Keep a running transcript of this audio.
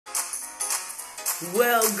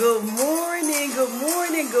Well, good morning, good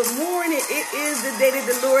morning, good morning. It is the day that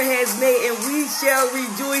the Lord has made, and we shall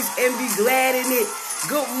rejoice and be glad in it.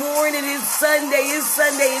 Good morning, it's Sunday, and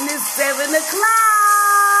it's 7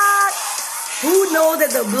 o'clock. Who knows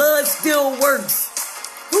that the blood still works?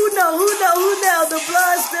 Who know? The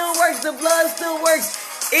blood still works,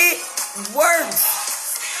 It works.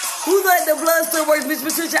 Who know that the blood still works? Miss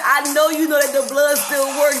Patricia, I know you know that the blood still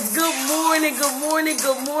works. Good morning.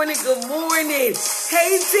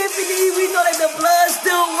 Hey, Tiffany, we know that the blood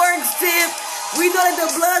still works, Tiff. We know that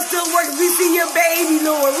the blood still works. We see your baby,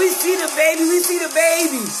 Lord. We see the baby.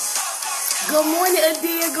 Good morning,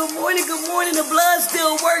 Adia. Good morning. The blood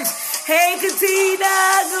still works. Hey, Katina.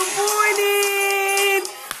 Good morning.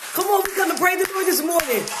 Come on, we come to praise the Lord this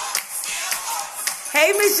morning.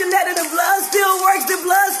 Hey, Miss Shaletta, the blood still works.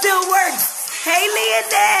 Hey,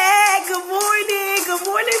 Leonette, good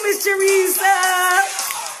morning, Miss Teresa.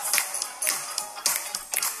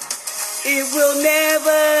 It will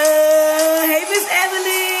never, hey, Miss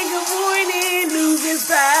Evelyn, good morning, lose its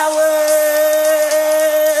power.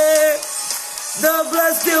 The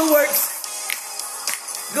blood still works.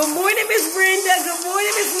 Good morning, Miss Brenda, good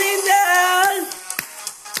morning, Miss Linda.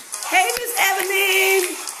 Hey, Miss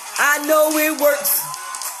Evelyn, I know it works.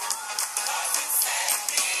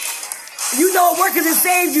 You know it worked because it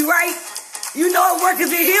saved you, right? You know it worked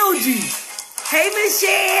because it healed you. Hey, Miss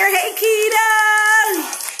Cher. Hey, Keita.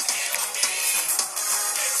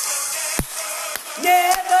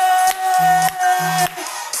 Never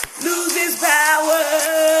lose its power.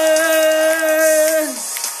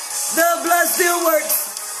 The blood still works.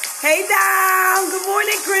 Hey, Dom. Good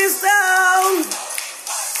morning, Crystal.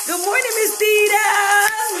 Good morning, Miss Tita.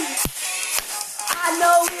 I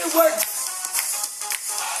know it works.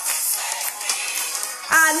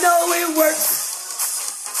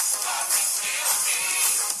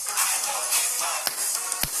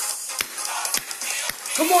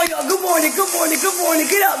 Come on, y'all. Good morning.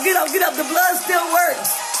 Get up. The blood still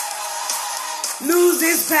works. Lose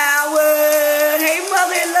its power. Hey,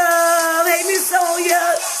 Mother Love. Hey, Miss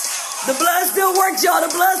Sonia. The blood still works, y'all. The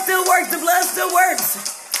blood still works. The blood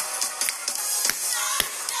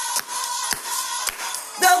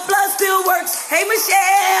still works. Hey,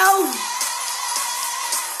 Michelle.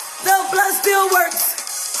 The blood still works.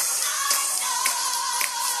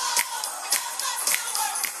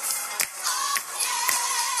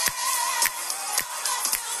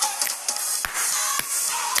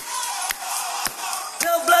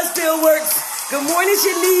 The blood still works. Good morning,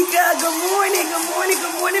 Shanika. Good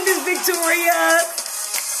morning, Miss Victoria.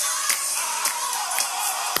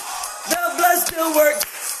 The blood still works.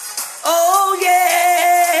 Oh,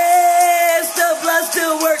 yes, the blood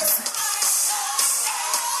still works.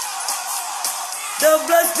 The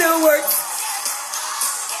blood still works.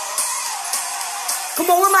 Come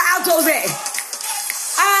on, where my altos at?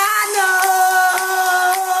 I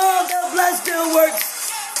know the blood still works.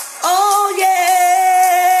 Oh,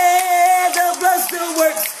 yeah, the blood still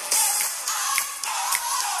works.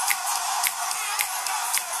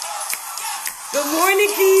 Good morning,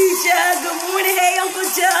 Keisha. Good morning. Hey, Uncle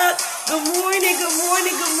Chuck. Good morning.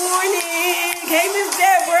 Hey, Miss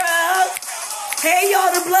Deborah. Hey,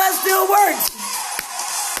 y'all, the blood still works.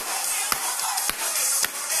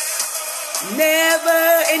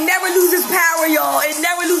 It never loses power, y'all. It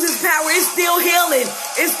never loses power. It's still healing.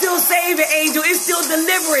 It's still saving, Angel. It's still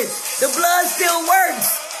delivering. The blood still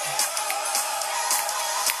works.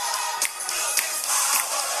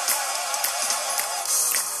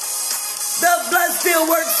 The blood still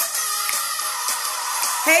works.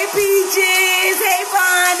 Hey, Peaches. Hey,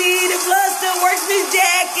 Bonnie. The blood still works. Miss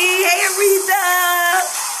Jackie. Hey, Aretha.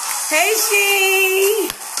 Hey, Sheen.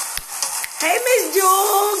 Hey, Miss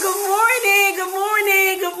Jewel. Good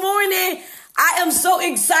morning. I am so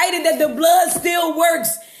excited that the blood still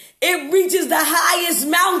works. It reaches the highest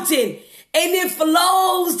mountain and it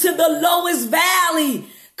flows to the lowest valley.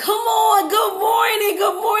 Come on. Good morning.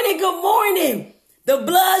 The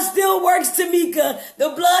blood still works, Tamika. The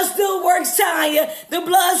blood still works, Tanya. The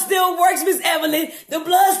blood still works, Miss Evelyn. The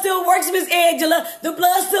blood still works, Miss Angela. The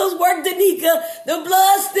blood still works, Danica. The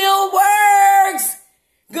blood still works.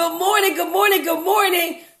 Good morning.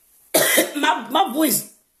 my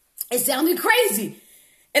voice, it sounded crazy.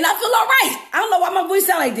 And I feel all right. I don't know why my voice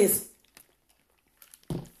sound like this.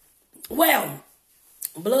 Well,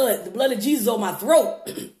 the blood of Jesus on my throat.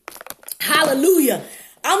 Hallelujah.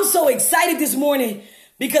 I'm so excited this morning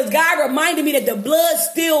because God reminded me that the blood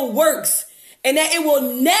still works and that it will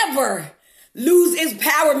never lose its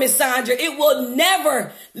power, Miss Sandra. It will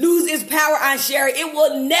never lose its power, Aunt Sherry. It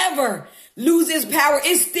will never lose its power.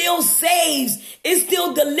 It still saves. It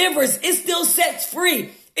still delivers. It still sets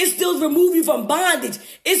free. It still removes you from bondage.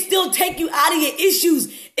 It still takes you out of your issues.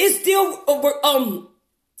 It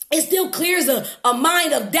still clears a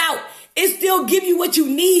mind of doubt. It still give you what you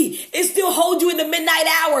need. It still holds you in the midnight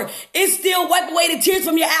hour. It still wipe away the tears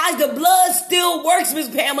from your eyes. The blood still works, Miss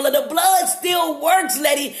Pamela. The blood still works,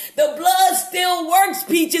 Letty. The blood still works,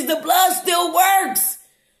 Peaches. The blood still works.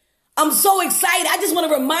 I'm so excited. I just want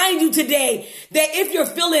to remind you today that if you're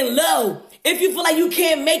feeling low, if you feel like you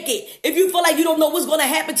can't make it, if you feel like you don't know what's going to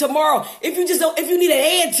happen tomorrow, if you need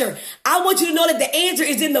an answer, I want you to know that the answer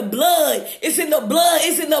is in the blood. It's in the blood.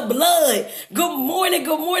 It's in the blood. Good morning,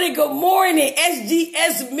 good morning, good morning.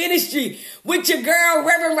 SGS Ministry with your girl,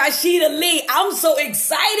 Reverend Rashida Lee. I'm so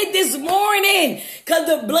excited this morning because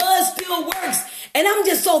the blood still works. And I'm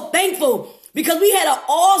just so thankful because we had an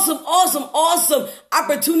awesome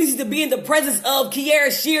opportunity to be in the presence of Kiara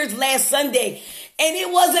Shears last Sunday. And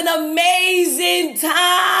it was an amazing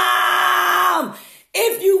time.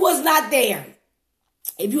 If you was not there,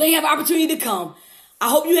 if you ain't have an opportunity to come, I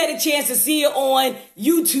hope you had a chance to see it on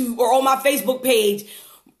YouTube or on my Facebook page.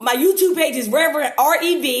 My YouTube page is Reverend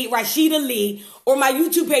R.E.V. Rashida Lee, or my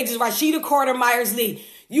YouTube page is Rashida Carter Myers Lee.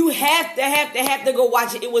 You have to go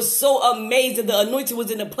watch it. It was so amazing. The anointing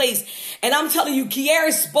was in the place. And I'm telling you,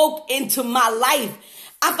 Kiara spoke into my life.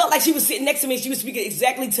 I felt like she was sitting next to me and she was speaking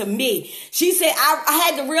exactly to me. She said, I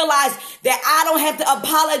had to realize that I don't have to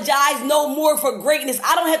apologize no more for greatness.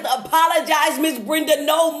 I don't have to apologize, Miss Brenda,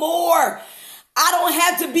 no more. I don't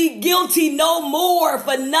have to be guilty no more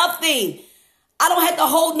for nothing. I don't have to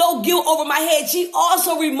hold no guilt over my head. She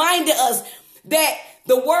also reminded us that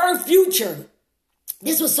the word future,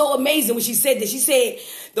 this was so amazing when she said this. She said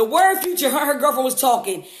the word future, her girlfriend was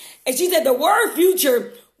talking, and she said the word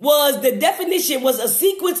future the definition was a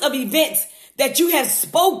sequence of events that you have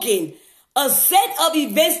spoken, a set of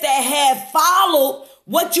events that have followed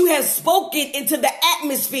what you have spoken into the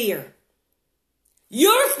atmosphere.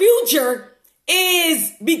 Your future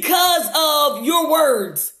is because of your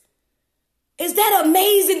words. Is that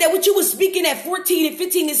amazing that what you were speaking at 14 and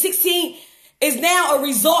 15 and 16 is now a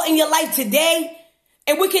result in your life today?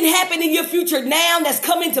 And what can happen in your future now that's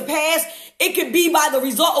coming to pass, it could be by the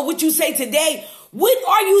result of what you say today. What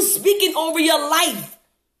are you speaking over your life?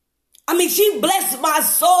 I mean, she blessed my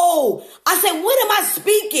soul. I said, what am I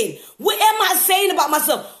speaking? What am I saying about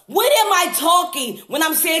myself? What am I talking when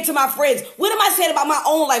I'm saying to my friends? What am I saying about my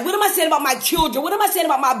own life? What am I saying about my children? What am I saying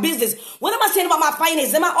about my business? What am I saying about my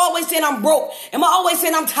finances? Am I always saying I'm broke? Am I always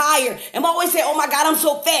saying I'm tired? Am I always saying, oh my God, I'm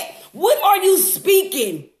so fat? What are you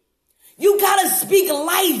speaking? You gotta speak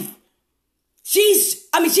life. She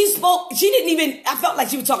spoke, she didn't even, I felt like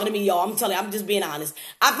she was talking to me, y'all. I'm telling you, I'm just being honest.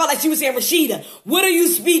 I felt like she was saying, Rashida, what are you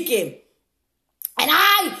speaking? And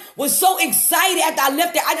I was so excited after I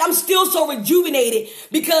left there. I'm still so rejuvenated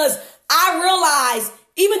because I realized,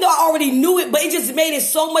 even though I already knew it, but it just made it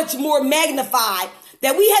so much more magnified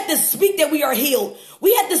that we had to speak that we are healed.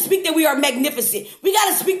 We had to speak that we are magnificent. We got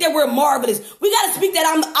to speak that we're marvelous. We got to speak that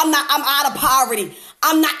I'm out of poverty.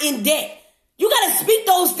 I'm not in debt. You got to speak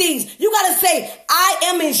those things. You got to say, I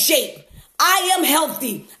am in shape. I am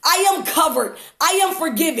healthy. I am covered. I am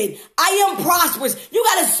forgiven. I am prosperous. You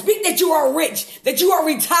got to speak that you are rich, that you are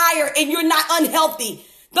retired and you're not unhealthy.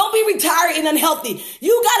 Don't be retired and unhealthy.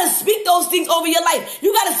 You got to speak those things over your life.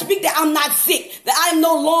 You got to speak that I'm not sick, that I am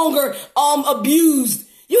no longer abused.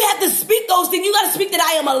 You have to speak those things. You got to speak that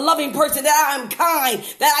I am a loving person, that I am kind,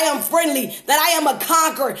 that I am friendly, that I am a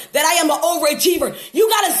conqueror, that I am an overachiever. You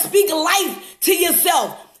got to speak life to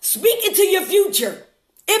yourself. Speak into your future.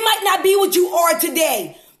 It might not be what you are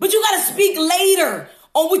today, but you got to speak later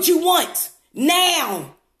on what you want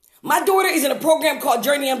now. My daughter is in a program called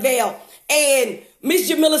Journey Unveiled, and Miss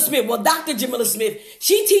Jamila Smith, Dr. Jamila Smith,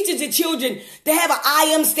 she teaches the children to have an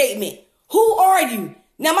I am statement. Who are you?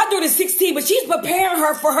 Now, my daughter's 16, but she's preparing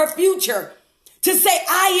her for her future to say,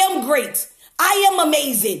 I am great. I am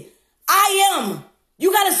amazing. I am.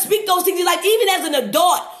 You got to speak those things in life. Even as an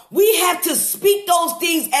adult, we have to speak those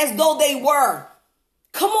things as though they were.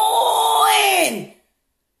 Come on.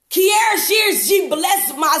 Kiara Shears, she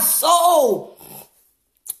blessed my soul.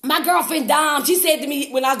 My girlfriend, Dom, she said to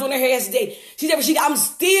me when I was doing her hair yesterday, she said, Rashida, I'm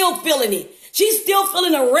still feeling it. She's still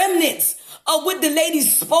feeling the remnants of what the lady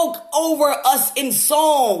spoke over us in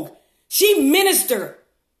song. She ministered.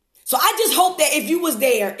 So I just hope that if you was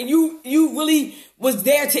there and you really was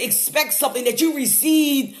there to expect something, that you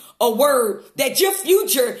received a word, that your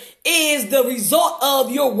future is the result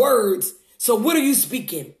of your words. So what are you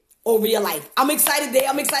speaking over your life? I'm excited today.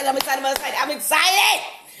 I'm excited.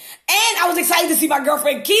 And I was excited to see my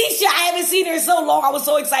girlfriend Keisha. I haven't seen her in so long. I was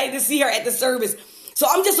so excited to see her at the service. So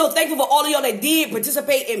I'm just so thankful for all of y'all that did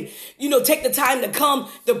participate and, take the time to come,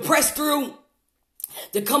 to press through,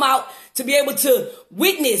 to come out, to be able to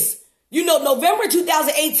witness. November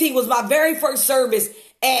 2018 was my very first service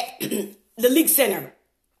at the Leak Center.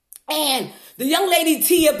 And the young lady,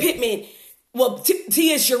 Tia Pittman,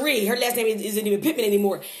 Tia Cherie, her last name isn't even Pittman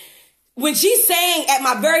anymore. When she sang at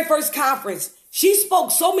my very first conference, she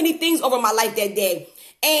spoke so many things over my life that day.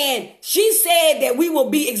 And she said that we will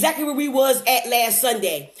be exactly where we was at last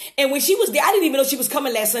Sunday. And when she was there, I didn't even know she was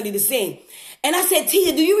coming last Sunday to sing. And I said,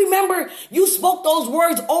 Tia, do you remember you spoke those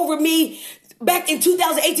words over me back in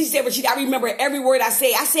 2018? She said, Rashida, I remember every word I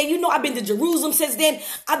say. I said, I've been to Jerusalem since then.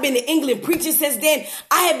 I've been to England preaching since then.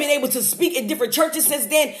 I have been able to speak in different churches since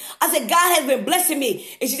then. I said, God has been blessing me.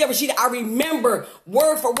 And she said, Rashida, I remember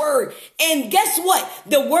word for word. And guess what?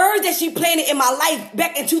 The words that she planted in my life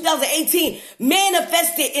back in 2018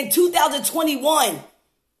 manifested in 2021.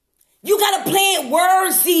 You got to plant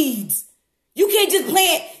word seeds. You can't just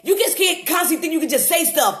plant. You just can't constantly think you can just say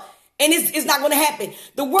stuff. And it's not going to happen.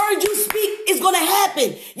 The word you speak is going to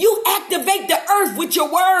happen. You activate the earth with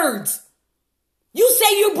your words. You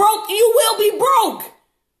say you're broke, you will be broke.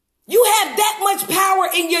 You have that much power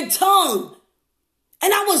in your tongue.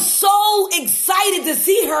 And I was so excited to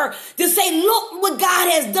see her, to say, look what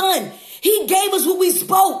God has done. He gave us what we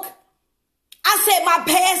spoke. I said my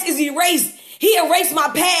past is erased. He erased my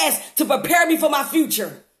past to prepare me for my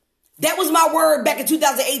future. That was my word back in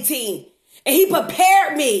 2018. And he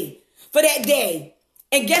prepared me for that day.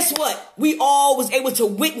 And guess what? We all was able to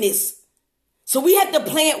witness. So we have to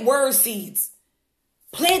plant word seeds.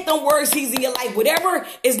 Plant them word seeds in your life. Whatever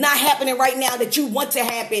is not happening right now that you want to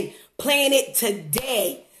happen, plant it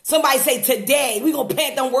today. Somebody say today. We're going to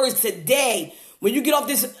plant them words today. When you get off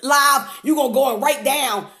this live, you're going to go and write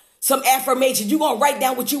down some affirmations. You're going to write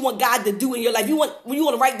down what you want God to do in your life. You want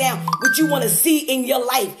to write down what you want to see in your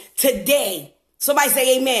life today. Somebody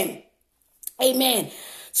say amen. Amen.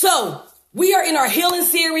 So we are in our healing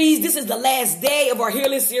series. This is the last day of our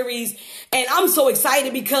healing series. And I'm so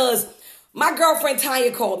excited because my girlfriend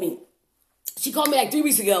Tanya called me. She called me like 3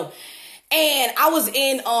 weeks ago. And I was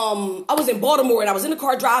in Baltimore and I was in the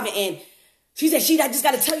car driving. And she said, I just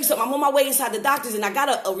got to tell you something. I'm on my way inside the doctor's and I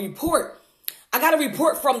got a report. I got a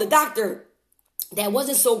report from the doctor that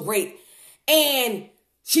wasn't so great. And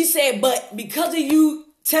she said, but because of you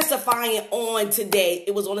testifying on today,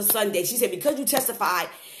 it was on a Sunday. She said, because you testified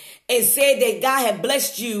and said that God had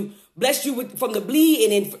blessed you from the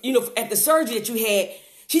bleeding and, at the surgery that you had.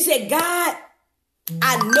 She said, God,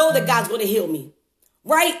 I know that God's going to heal me.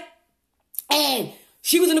 Right? And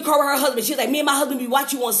she was in the car with her husband. She was like, me and my husband, we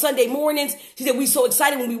watch you on Sunday mornings. She said, we so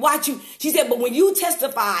excited when we watch you. She said, but when you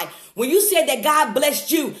testified, when you said that God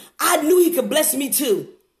blessed you, I knew he could bless me too.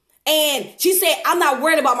 And she said, I'm not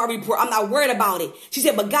worried about my report. I'm not worried about it. She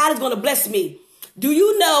said, but God is going to bless me. Do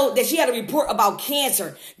you know that she had a report about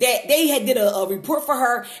cancer, that they had did a report for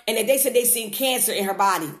her and that they said they seen cancer in her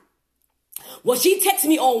body? Well, she texted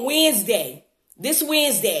me on this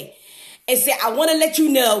Wednesday, and said, I want to let you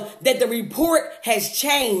know that the report has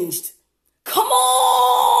changed. Come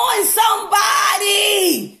on,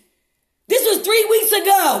 somebody. This was 3 weeks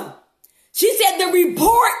ago. She said the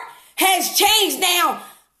report has changed now.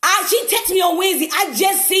 She texted me on Wednesday. I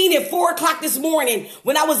just seen it 4 o'clock this morning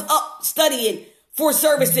when I was up studying for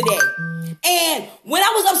service today. And when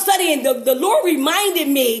I was up studying, the Lord reminded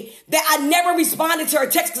me that I never responded to her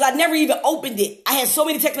text because I never even opened it. I had so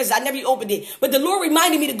many text messages, I never even opened it. But the Lord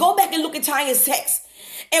reminded me to go back and look at Tanya's text.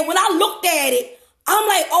 And when I looked at it, I'm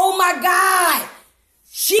like, oh my God.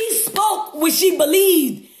 She spoke what she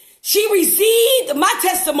believed. She received my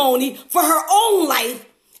testimony for her own life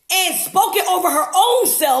and spoke it over her own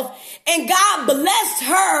self. And God blessed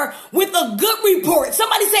her with a good report.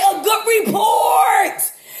 Somebody say a good report.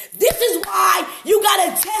 This is why you got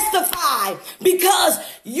to testify, because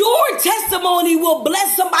your testimony will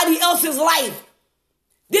bless somebody else's life.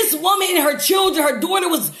 This woman and her children, her daughter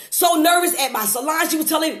was so nervous at my salon. She was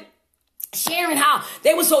sharing how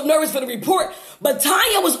they were so nervous for the report. But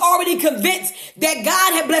Tanya was already convinced that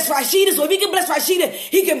God had blessed Rashida. So if he can bless Rashida,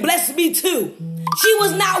 he can bless me too. She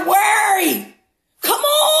was not worried. Come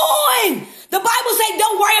on. The Bible says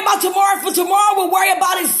don't worry about tomorrow, for tomorrow will worry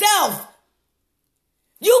about itself.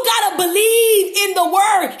 You got to believe in the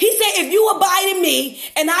word. He said, if you abide in me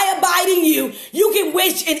and I abide in you, you can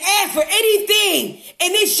wish and ask for anything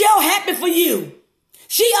and it shall happen for you.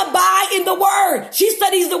 She abide in the word. She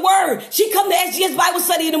studies the word. She come to SGS Bible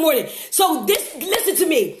study in the morning. So listen to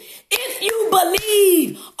me. If you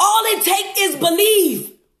believe, all it takes is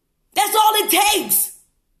believe. That's all it takes.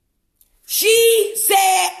 She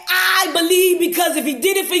said, I believe because if he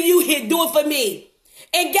did it for you, he'll do it for me.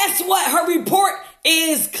 And guess what? Her report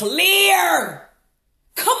is clear.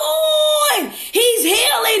 Come on. He's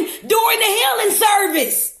healing during the healing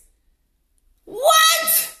service.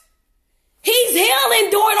 What? He's healing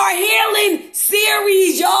during our healing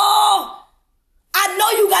series, y'all. I know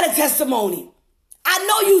you got a testimony. I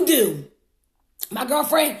know you do. My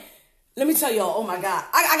girlfriend, let me tell y'all, oh my God,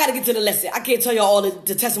 I got to get to the lesson. I can't tell y'all all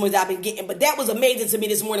the testimonies I've been getting, but that was amazing to me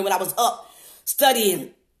this morning when I was up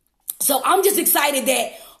studying. So I'm just excited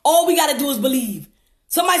that all we got to do is believe.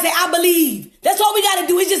 Somebody say, I believe. That's all we got to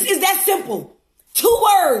do. It's that simple. 2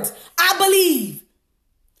 words. I believe.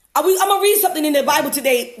 I'm going to read something in the Bible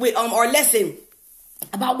today with our lesson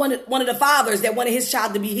about one of the fathers that wanted his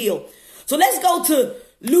child to be healed. So let's go to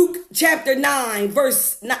Luke chapter 9,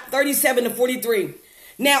 verse 37 to 43.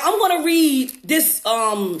 Now I'm going to read this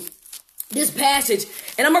passage,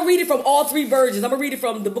 and I'm going to read it from all 3 versions. I'm going to read it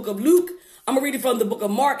from the book of Luke, I'm going to read it from the book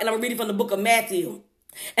of Mark, and I'm going to read it from the book of Matthew.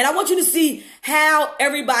 And I want you to see how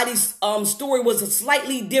everybody's story was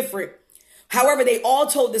slightly different. However, they all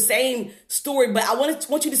told the same story, but I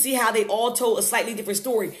want you to see how they all told a slightly different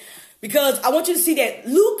story. Because I want you to see that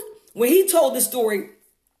Luke, when he told the story,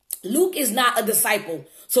 Luke is not a disciple.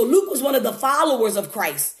 So Luke was one of the followers of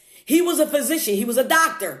Christ. He was a physician. He was a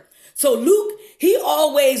doctor. So Luke, he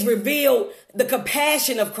always revealed the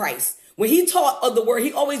compassion of Christ. When he taught of the word,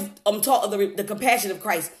 he always taught of the compassion of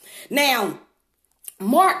Christ. Now,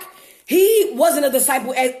 Mark, he wasn't a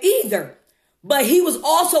disciple either, but he was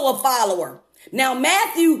also a follower. Now,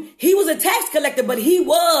 Matthew, he was a tax collector, but he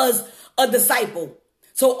was a disciple.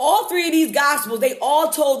 So all 3 of these gospels, they all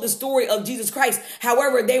told the story of Jesus Christ.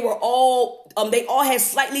 However, they all had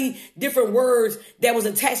slightly different words that was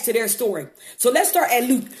attached to their story. So let's start at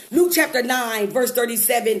Luke. Luke chapter 9, verse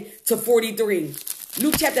 37 to 43.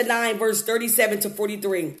 Luke chapter 9, verse 37 to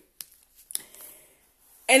 43.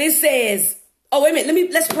 And it says, oh, wait a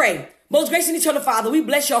minute. Let's pray. Most gracious and eternal Father, we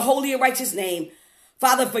bless your holy and righteous name.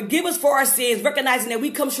 Father, forgive us for our sins, recognizing that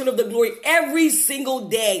we come short of the glory every single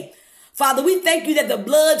day. Father, we thank you that the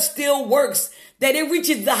blood still works, that it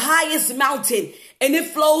reaches the highest mountain and it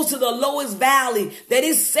flows to the lowest valley, that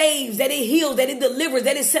it saves, that it heals, that it delivers,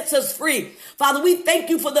 that it sets us free. Father, we thank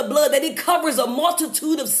you for the blood, that it covers a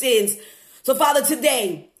multitude of sins. So, Father,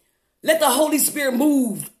 today, let the Holy Spirit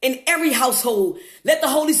move in every household. Let the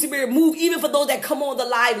Holy Spirit move even for those that come on the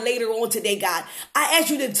live later on today, God. I ask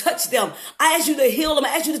you to touch them. I ask you to heal them. I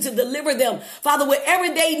ask you to deliver them. Father,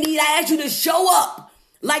 whatever they need, I ask you to show up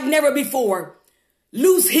like never before.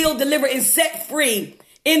 Loose, heal, deliver, and set free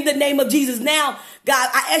in the name of Jesus. Now, God,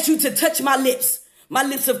 I ask you to touch my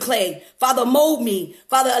lips of clay. Father, mold me.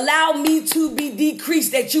 Father, allow me to be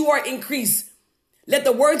decreased, that you are increased. Let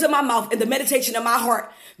the words of my mouth and the meditation of my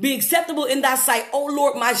heart be acceptable in thy sight, O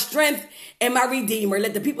Lord, my strength and my redeemer.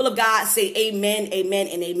 Let the people of God say amen, amen,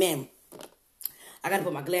 and amen. I got to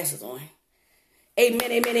put my glasses on.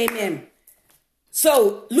 Amen, amen, amen.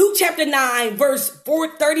 So Luke chapter 9, verse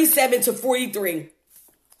 37 to 43.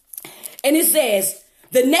 And it says,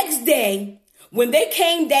 the next day when they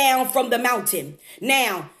came down from the mountain.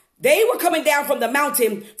 Now, they were coming down from the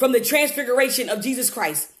mountain from the transfiguration of Jesus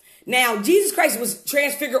Christ. Now, Jesus Christ was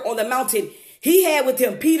transfigured on the mountain. He had with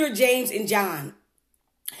him Peter, James, and John.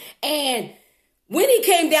 And when he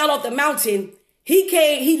came down off the mountain,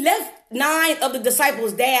 he left 9 of the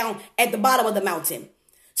disciples down at the bottom of the mountain.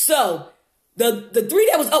 So the 3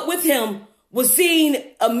 that was up with him was seeing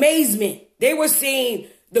amazement. They were seeing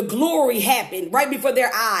the glory happen right before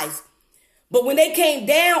their eyes. But when they came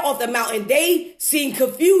down off the mountain, they seen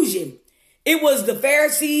confusion. It was the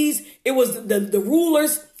Pharisees, it was the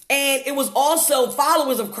rulers, and it was also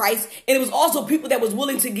followers of Christ. And it was also people that was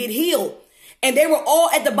willing to get healed. And they were all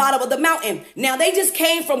at the bottom of the mountain. Now, they just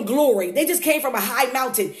came from glory. They just came from a high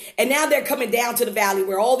mountain. And now they're coming down to the valley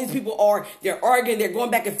where all these people are. They're arguing. They're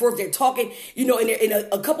going back and forth. They're talking. You know, and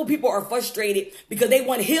a couple people are frustrated because they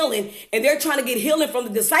want healing. And they're trying to get healing from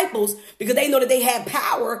the disciples because they know that they have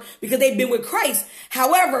power because they've been with Christ.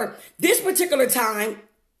 However, this particular time,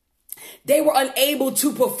 they were unable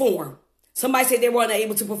to perform. Somebody said they were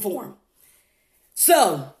unable to perform.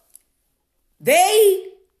 So they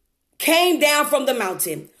came down from the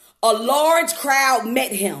mountain. A large crowd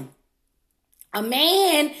met him. A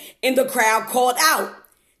man in the crowd called out,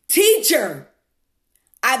 "Teacher,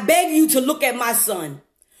 I beg you to look at my son,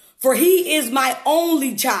 for he is my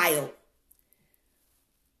only child."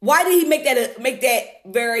 Why did he make that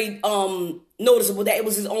very noticeable that it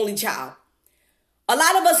was his only child? A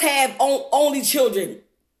lot of us have only children.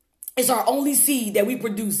 It's our only seed that we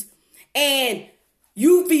produce. And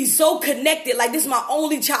You be so connected. Like, this is my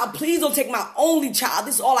only child. Please don't take my only child.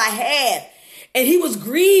 This is all I have. And he was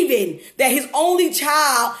grieving that his only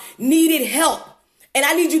child needed help. And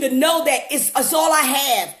I need you to know that it's all I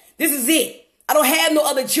have. This is it. I don't have no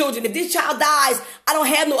other children. If this child dies, I don't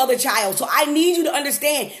have no other child. So I need you to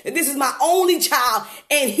understand that this is my only child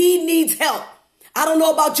and he needs help. I don't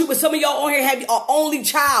know about you, but some of y'all on here have your only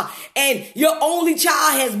child, and your only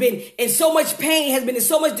child has been in so much pain, has been in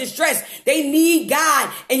so much distress. They need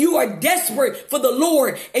God, and you are desperate for the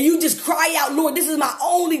Lord, and you just cry out, Lord, this is my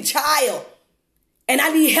only child, and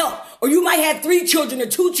I need help. Or you might have 3 children or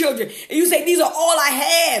 2 children, and you say, these are all I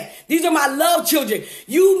have. These are my love children.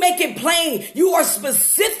 You make it plain. You are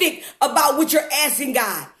specific about what you're asking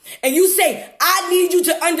God. And you say, I need you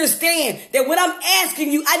to understand that when I'm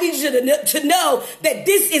asking you, I need you to know that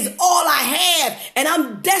this is all I have, and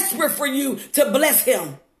I'm desperate for you to bless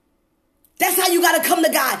him. That's how you got to come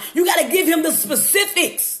to God. You got to give him the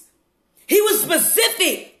specifics. He was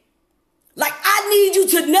specific. Like, I need you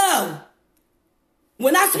to know.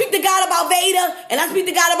 When I speak to God about Veda and I speak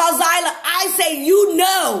to God about Zyla, I say, you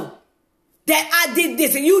know that I did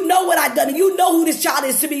this, and you know what I've done, and you know who this child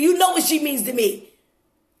is to me. You know what she means to me.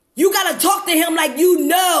 You got to talk to him like you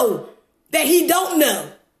know that he don't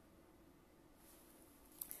know.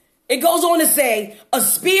 It goes on to say, a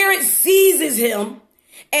spirit seizes him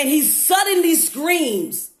and he suddenly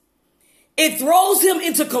screams. It throws him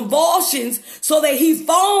into convulsions so that he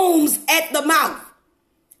foams at the mouth.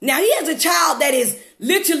 Now, he has a child that is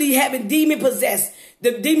literally having demon possessed,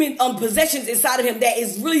 the demon possessions inside of him that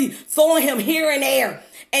is really throwing him here and there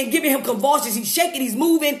and giving him convulsions. He's shaking, he's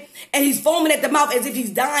moving, and he's foaming at the mouth as if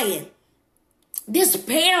he's dying. This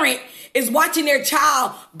parent is watching their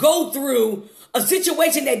child go through a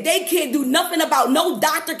situation that they can't do nothing about. No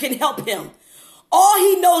doctor can help him. All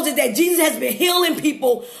he knows is that Jesus has been healing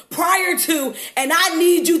people prior to, and I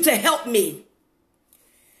need you to help me.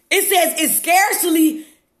 It says it scarcely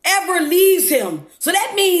ever leaves him. So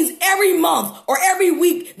that means every month or every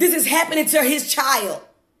week, this is happening to his child.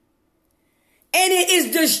 And it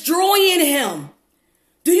is destroying him.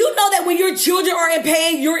 Do you know that when your children are in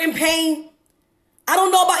pain, you're in pain? I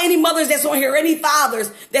don't know about any mothers that's on here, or any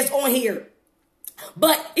fathers that's on here.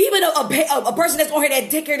 But even a person that's on here that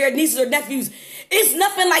take care of their nieces or nephews, it's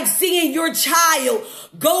nothing like seeing your child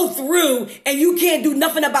go through and you can't do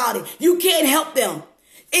nothing about it. You can't help them.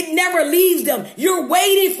 It never leaves them. You're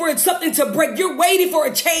waiting for something to break. You're waiting for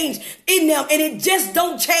a change in them, and it just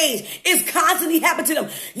don't change. It's constantly happening to them.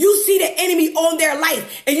 You see the enemy on their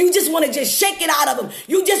life, and you just want to just shake it out of them.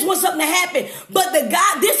 You just want something to happen. But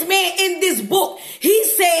this man in this book, he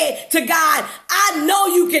said to God, I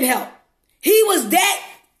know you can help. He was that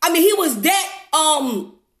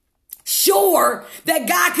sure that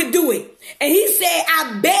God could do it. And he said,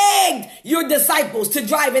 I begged your disciples to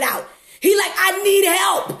drive it out. He like, I need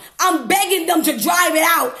help. I'm begging them to drive it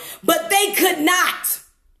out, but they could not.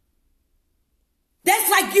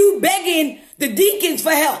 That's like you begging the deacons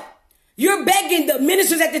for help. You're begging the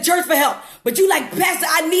ministers at the church for help, but you like, Pastor,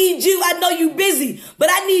 I need you. I know you busy, but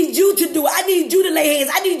I need you to do it. I need you to lay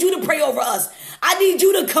hands. I need you to pray over us. I need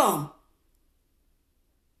you to come.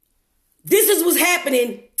 This is what's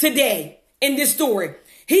happening today in this story.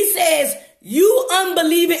 He says, you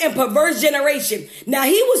unbelieving and perverse generation. Now,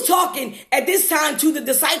 he was talking at this time to the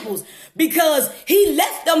disciples because he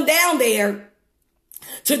left them down there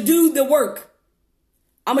to do the work.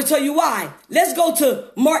 I'm going to tell you why. Let's go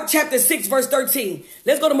to Mark chapter 6, verse 13.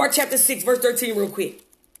 Let's go to Mark chapter 6, verse 13 real quick.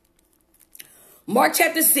 Mark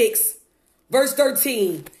chapter 6, verse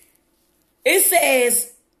 13. It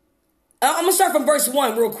says, I'm going to start from verse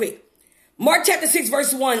 1 real quick. Mark chapter 6,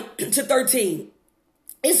 verse 1 to 13.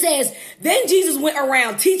 It says, then Jesus went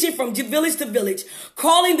around teaching from village to village,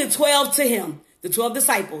 calling the 12 to him, the 12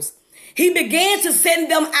 disciples. He began to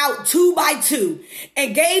send them out 2 by 2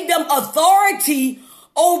 and gave them authority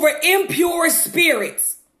over impure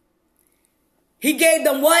spirits. He gave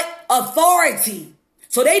them what? Authority.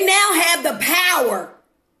 So they now have the power.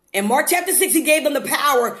 In Mark chapter 6, he gave them the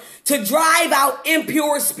power to drive out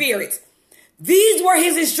impure spirits. These were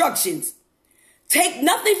his instructions. Take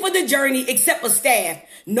nothing for the journey except a staff,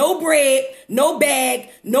 no bread, no bag,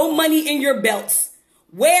 no money in your belts.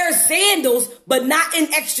 Wear sandals, but not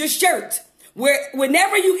an extra shirt.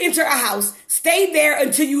 Whenever you enter a house, stay there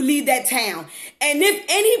until you leave that town. And if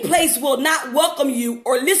any place will not welcome you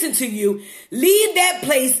or listen to you, leave that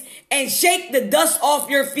place and shake the dust off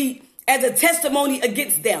your feet as a testimony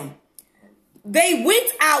against them. They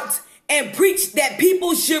went out and preached that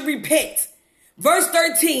people should repent. Verse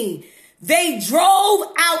 13. They drove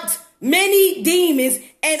out many demons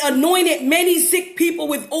and anointed many sick people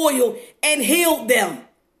with oil and healed them.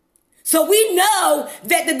 So we know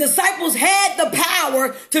that the disciples had the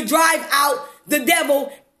power to drive out the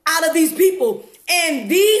devil out of these people. And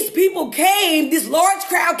these people came, this large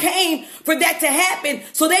crowd came for that to happen.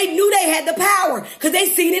 So they knew they had the power because they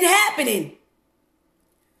seen it happening.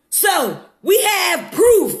 So we have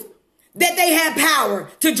proof that they had power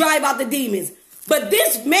to drive out the demons. But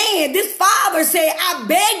this man, this father said, I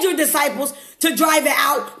begged your disciples to drive it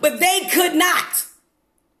out, but they could not.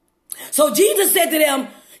 So Jesus said to them,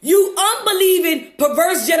 you unbelieving,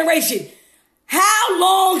 perverse generation, how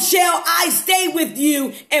long shall I stay with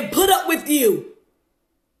you and put up with you?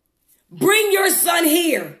 Bring your son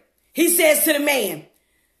here, he says to the man.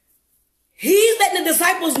 He's letting the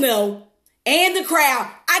disciples know and the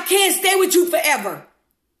crowd, I can't stay with you forever.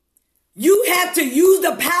 You have to use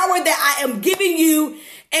the power that I am giving you,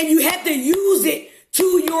 and you have to use it to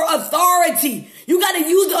your authority. You got to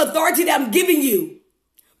use the authority that I'm giving you.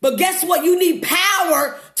 But guess what? You need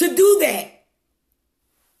power to do that.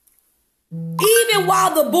 Even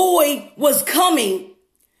while the boy was coming,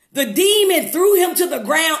 the demon threw him to the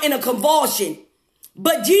ground in a convulsion.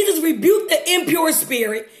 But Jesus rebuked the impure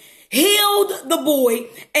spirit, healed the boy,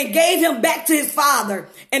 and gave him back to his father.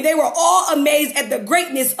 And they were all amazed at the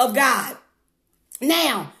greatness of God.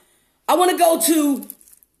 Now, I want to go to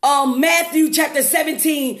Matthew chapter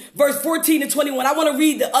 17, verse 14 to 21. I want to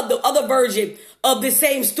read the other version of this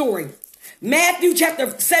same story. Matthew chapter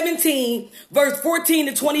 17, verse 14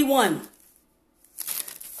 to 21.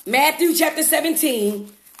 Matthew chapter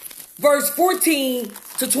 17, verse 14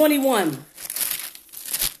 to 21.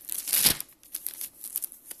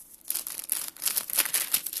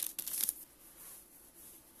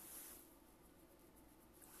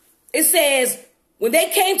 It says, when they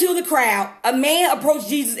came to the crowd, a man approached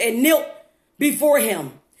Jesus and knelt before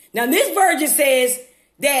him. Now, this version says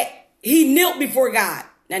that he knelt before God.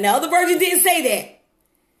 Now, the other version didn't say that.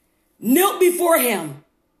 Knelt before him.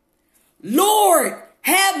 Lord,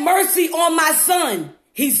 have mercy on my son,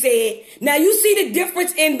 he said. Now, you see the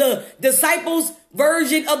difference in the disciples'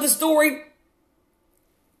 version of the story?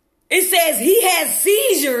 It says he has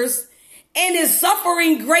seizures and is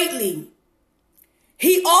suffering greatly.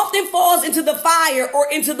 He often falls into the fire or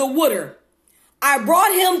into the water. I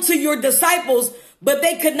brought him to your disciples, but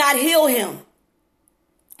they could not heal him.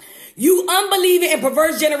 You unbelieving and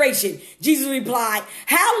perverse generation, Jesus replied,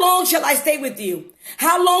 how long shall I stay with you?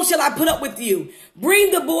 How long shall I put up with you?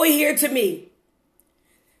 Bring the boy here to me.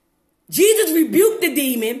 Jesus rebuked the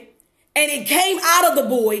demon, and it came out of the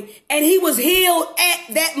boy, and he was healed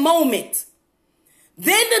at that moment.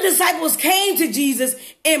 Then the disciples came to Jesus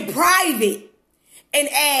in private and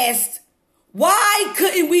asked, why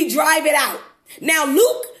couldn't we drive it out? Now,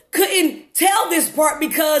 Luke couldn't tell this part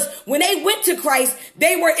because when they went to Christ,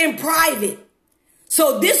 they were in private.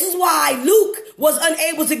 So this is why Luke was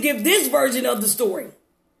unable to give this version of the story.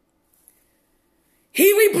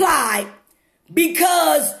 He replied,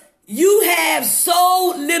 because you have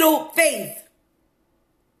so little faith.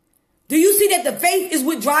 Do you see that the faith is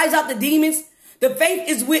what drives out the demons? The faith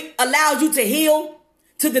is what allows you to heal,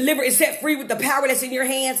 to deliver and set free with the power that's in your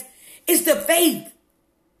hands. It's the faith.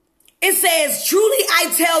 It says, truly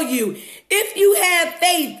I tell you, if you have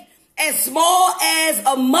faith as small as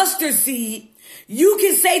a mustard seed, you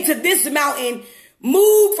can say to this mountain,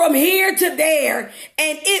 move from here to there,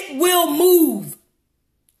 and it will move.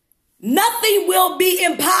 Nothing will be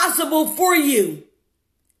impossible for you.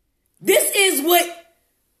 This is what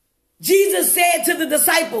Jesus said to the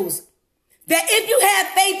disciples, that if you have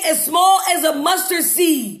faith as small as a mustard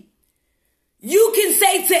seed, you can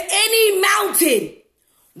say to any mountain,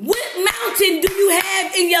 what mountain do you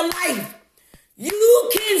have in your life? You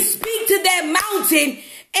can speak to that mountain,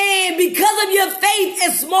 and because of your faith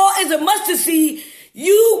as small as a mustard seed,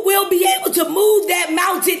 you will be able to move that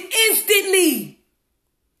mountain instantly.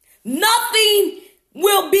 Nothing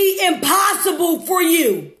will be impossible for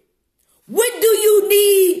you. What do you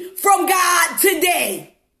need from God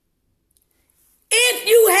today? If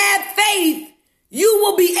you have faith, you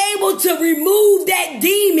will be able to remove that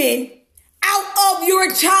demon out of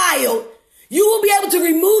your child. You will be able to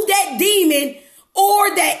remove that demon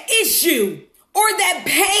or that issue or that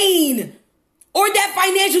pain or that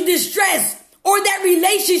financial distress or that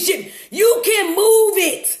relationship. You can move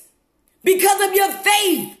it because of your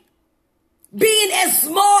faith being as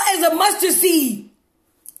small as a mustard seed.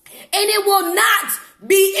 And it will not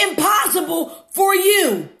be impossible for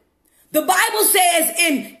you. The Bible says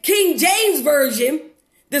in King James Version,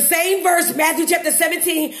 the same verse, Matthew chapter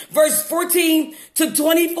 17, verse 14 to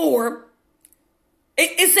 24.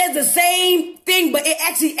 It says the same thing, but it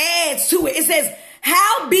actually adds to it. It says,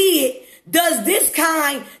 howbeit does this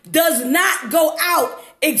kind does not go out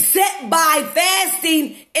except by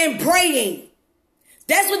fasting and praying.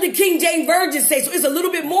 That's what the King James Version says. So it's a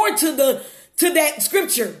little bit more to that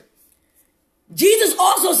scripture. Jesus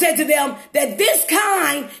also said to them that this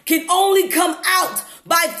kind can only come out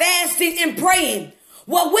by fasting and praying.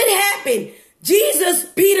 Well, what happened? Jesus,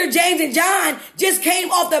 Peter, James, and John just came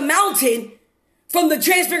off the mountain from the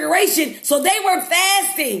transfiguration. So they were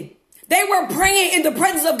fasting. They were praying in the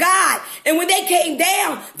presence of God. And when they came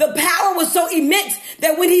down, the power was so immense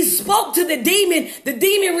that when he spoke to the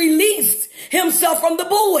demon released himself from the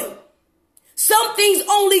boy. Some things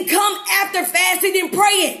only come after fasting and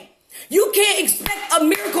praying. You can't expect a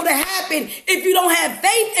miracle to happen if you don't have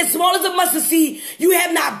faith as small as a mustard seed. You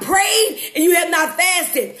have not prayed and you have not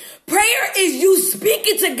fasted. Prayer is you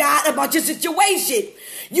speaking to God about your situation.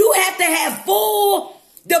 You have to have full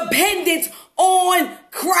dependence on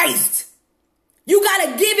Christ. You got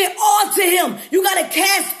to give it all to him. You got to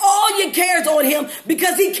cast all your cares on him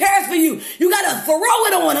because he cares for you. You got to throw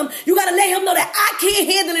it on him. You got to let him know that I can't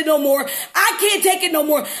handle it no more. I can't take it no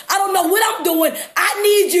more. I don't know what I'm doing. I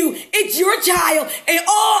need you. It's your child. And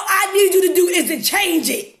all I need you to do is to change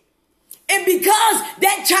it. And because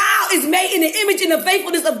that child is made in the image and the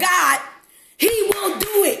faithfulness of God, he will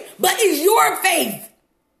do it. But it's your faith.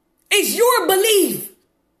 It's your belief.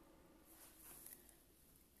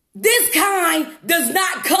 This kind does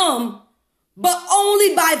not come, but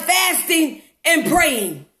only by fasting and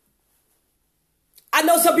praying. I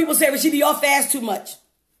know some people say, Rashida, y'all fast too much.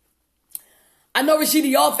 I know, Rashida,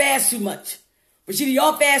 y'all fast too much. Rashida,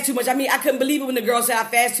 y'all fast too much. I mean, I couldn't believe it when the girl said I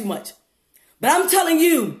fast too much. But I'm telling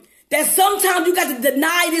you that sometimes you got to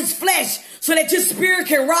deny this flesh so that your spirit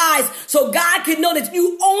can rise, so God can know that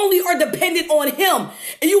you only are dependent on him.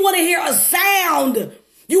 And you want to hear a sound.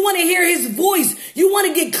 You want to hear his voice. You want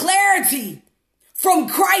to get clarity from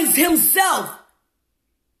Christ himself.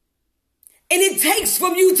 And it takes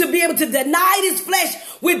from you to be able to deny this flesh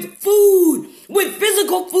with food, with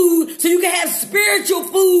physical food, so you can have spiritual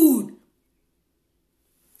food.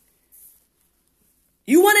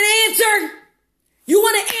 You want an answer? You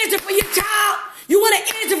want an answer for your child? You want an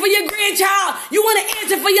answer for your grandchild? You want an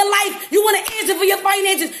answer for your life? You want an answer for your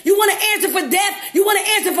finances? You want an answer for death? You want an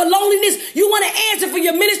answer for loneliness? You want an answer for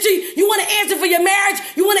your ministry? You want an answer for your marriage?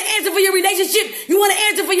 You want an answer for your relationship? You want an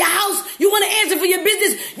answer for your house? You want an answer for your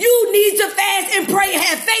business? You need to fast and pray and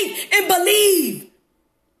have faith and believe.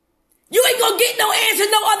 You ain't gonna get no answer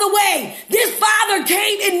no other way. This father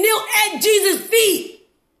came and knelt at Jesus' feet.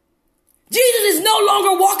 Jesus is no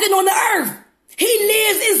longer walking on the earth. He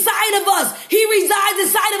lives inside of us. He resides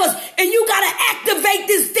inside of us. And you got to activate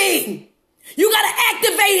this thing. You got to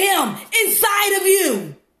activate him inside of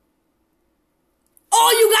you.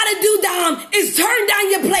 All you got to do, Dom, is turn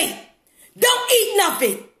down your plate. Don't eat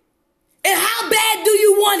nothing. And how bad do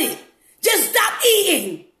you want it? Just stop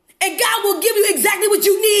eating. And God will give you exactly what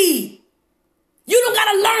you need. You don't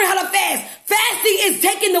got to learn how to fast. Fasting is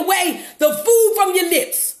taking away the food from your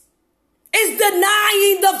lips. It's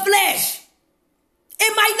denying the flesh.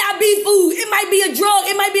 It might not be food. It might be a drug.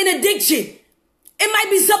 It might be an addiction. It might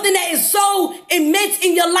be something that is so immense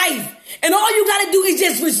in your life. And all you got to do is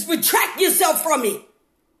just retract yourself from it.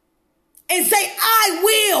 And say, I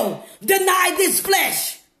will deny this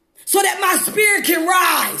flesh so that my spirit can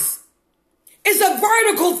rise. It's a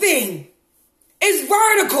vertical thing. It's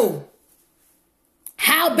vertical.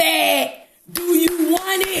 How bad do you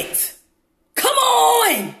want it? Come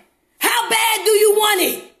on. How bad do you want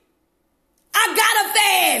it? I gotta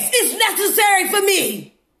fast. It's necessary for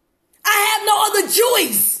me. I have no other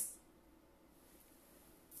choice.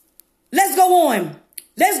 Let's go on.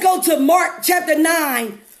 Let's go to Mark chapter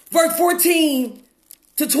 9, verse 14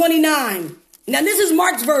 to 29. Now this is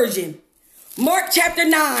Mark's version. Mark chapter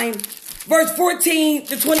 9, verse 14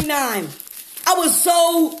 to 29. I was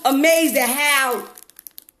so amazed at how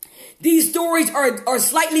these stories are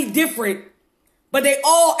slightly different, but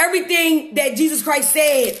everything that Jesus Christ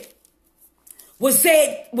said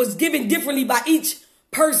was given differently by each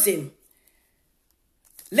person.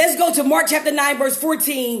 Let's go to Mark chapter 9, verse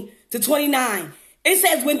 14 to 29. It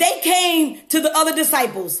says, when they came to the other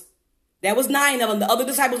disciples, that was 9 of them. The other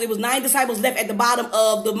disciples, it was 9 disciples left at the bottom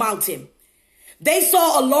of the mountain. They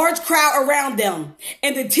saw a large crowd around them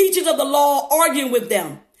and the teachers of the law arguing with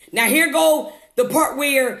them. Now here go the part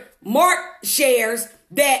where Mark shares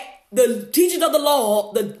that the teachers of the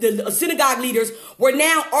law, the synagogue leaders, were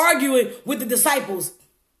now arguing with the disciples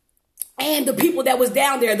and the people that was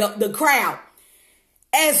down there, the crowd.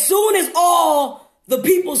 As soon as all the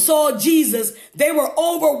people saw Jesus, they were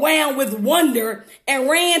overwhelmed with wonder and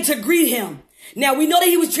ran to greet him. Now, we know that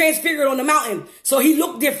he was transfigured on the mountain, so he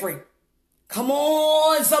looked different. Come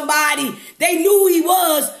on, somebody. They knew who he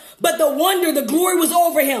was, but the wonder, the glory was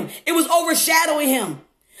over him. It was overshadowing him.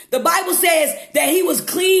 The Bible says that he was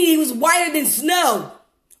clean. He was whiter than snow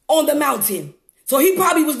on the mountain. So he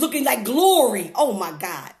probably was looking like glory. Oh, my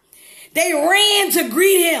God. They ran to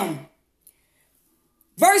greet him.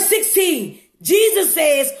 Verse 16, Jesus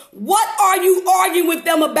says, "What are you arguing with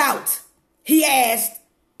them about?" He asked.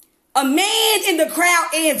 A man in the crowd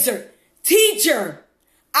answered, "Teacher,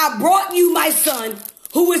 I brought you my son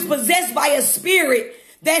who is possessed by a spirit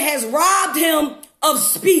that has robbed him of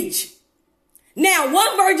speech." Now,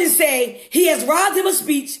 one version say he has robbed him of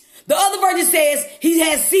speech. The other version says he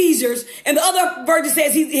has seizures. And the other version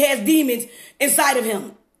says he has demons inside of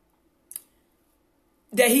him.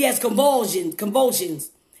 That he has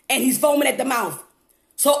convulsions, and he's foaming at the mouth.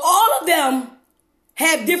 So all of them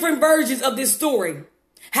have different versions of this story.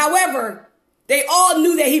 However, they all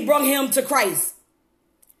knew that he brought him to Christ.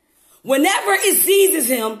 Whenever it seizes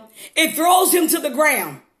him, it throws him to the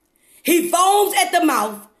ground. He foams at the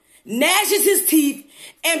mouth, gnashes his teeth,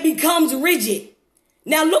 and becomes rigid.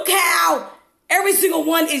 Now look how every single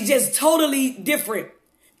one is just totally different.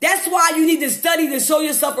 That's why you need to study to show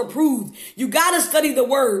yourself approved. You got to study the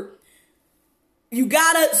word. You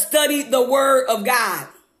got to study the word of God.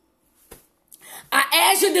 I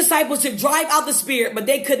asked your disciples to drive out the spirit, but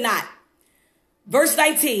they could not. Verse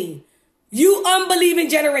 19, "You unbelieving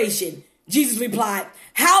generation," Jesus replied,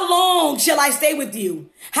 "how long shall I stay with you?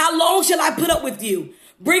 How long shall I put up with you?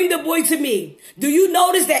 Bring the boy to me." Do you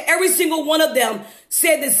notice that every single one of them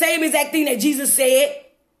said the same exact thing that Jesus said?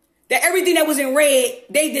 That everything that was in red,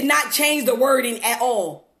 they did not change the wording at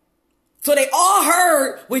all. So they all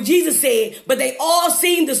heard what Jesus said, but they all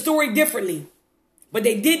seen the story differently. But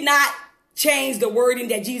they did not change the wording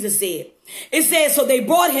that Jesus said. It says, so they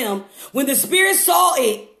brought him. When the spirit saw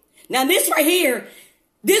it. Now this right here,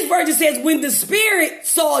 this version says, when the spirit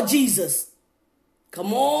saw Jesus.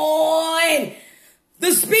 Come on.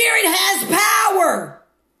 The spirit has power.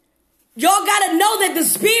 Y'all got to know that the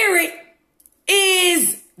spirit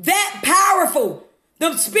is that powerful.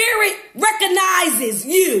 The spirit recognizes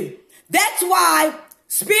you. That's why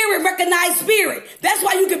spirit recognize spirit. That's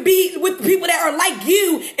why you can be with people that are like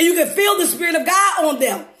you and you can feel the spirit of God on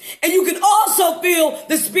them. And you can also feel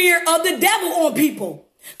the spirit of the devil on people.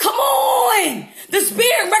 Come on. The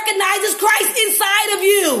spirit recognizes Christ inside of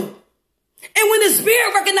you. And when the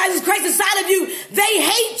spirit recognizes Christ inside of you, they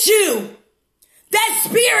hate you. That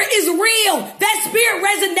spirit is real. That spirit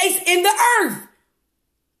resonates in the earth.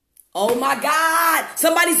 Oh my God.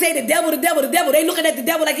 Somebody say the devil, the devil, the devil. They looking at the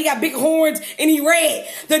devil like he got big horns and he red.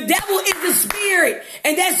 The devil is the spirit,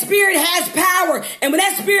 and that spirit has power. And when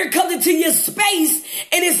that spirit comes into your space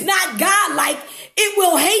and it's not God-like, it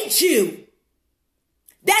will hate you.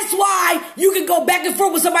 That's why you can go back and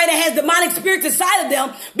forth with somebody that has demonic spirits inside of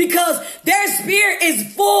them, because their spirit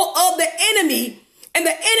is full of the enemy, and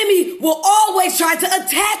the enemy will always try to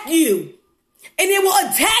attack you. And it will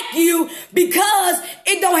attack you because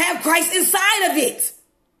it don't have Christ inside of it.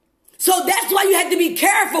 So that's why you have to be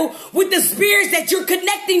careful with the spirits that you're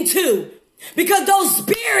connecting to, because those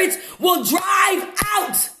spirits will drive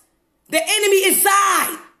out the enemy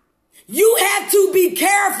inside. You have to be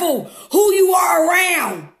careful who you are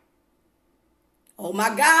around. Oh my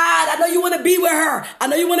God, I know you want to be with her. I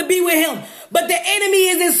know you want to be with him. But the enemy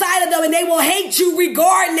is inside of them, and they will hate you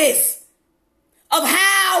regardless of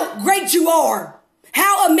how great you are,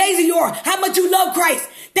 how amazing you are, how much you love Christ.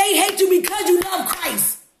 They hate you because you love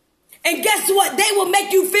Christ. And guess what? They will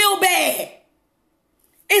make you feel bad.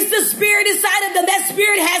 It's the spirit inside of them. That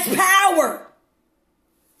spirit has power.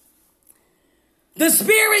 The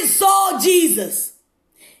spirit saw Jesus.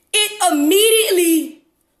 It immediately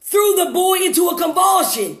threw the boy into a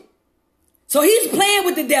convulsion. So he's playing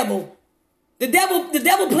with the devil. The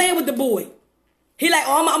devil playing with the boy. He like,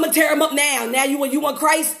 oh, I'm going to tear him up now. Now you want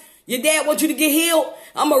Christ? Your dad wants you to get healed?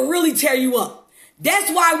 I'm going to really tear you up.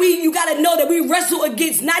 That's why you got to know that we wrestle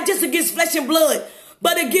against, not just against flesh and blood,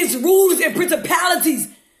 but against rulers and principalities.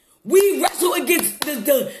 We wrestle against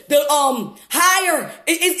the higher.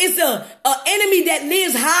 It's a enemy that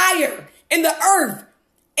lives higher in the earth,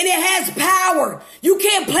 and it has power. You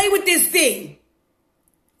can't play with this thing.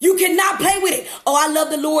 You cannot play with it. Oh, I love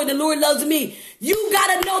the Lord. The Lord loves me. You got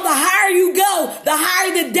to know the higher you go, the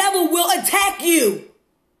higher the devil will attack you.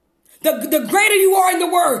 The greater you are in the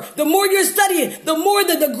word, the more you're studying, the more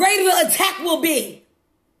the greater the attack will be.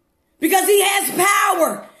 Because he has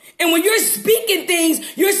power. And when you're speaking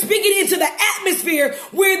things, you're speaking into the atmosphere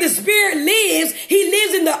where the Spirit lives. He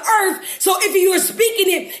lives in the earth. So if you are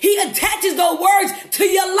speaking it, he attaches those words to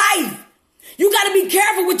your life. You got to be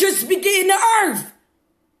careful what you're speaking in the earth,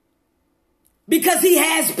 because he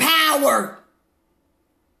has power.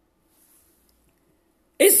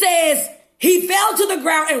 It says he fell to the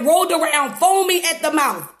ground and rolled around, foaming at the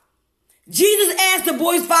mouth. Jesus asked the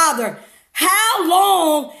boy's father, how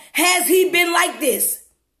long has he been like this?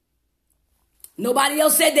 Nobody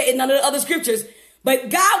else said that in none of the other scriptures, but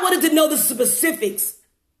God wanted to know the specifics.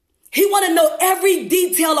 He wanted to know every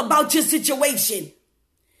detail about your situation.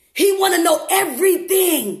 He wanted to know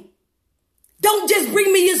everything. Don't just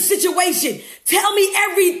bring me your situation. Tell me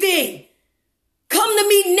everything. Come to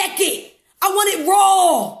me naked. I want it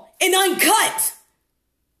raw and uncut.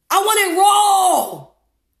 I want it raw.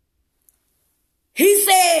 He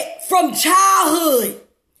said, from childhood,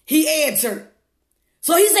 he answered.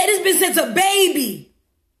 So he said, it's been since a baby.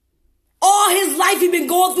 All his life, he's been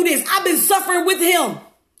going through this. I've been suffering with him.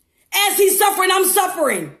 As he's suffering, I'm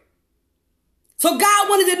suffering. So God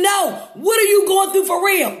wanted to know, what are you going through for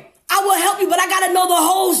real? I will help you, but I got to know the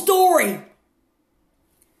whole story.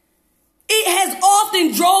 It has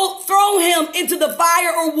often thrown him into the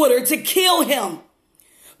fire or water to kill him.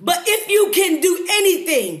 But if you can do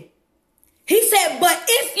anything, he said, but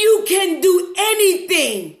if you can do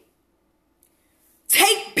anything,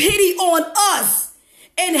 take pity on us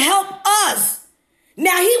and help us.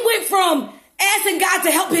 Now he went from asking God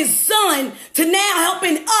to help his son to now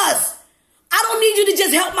helping us. I don't need you to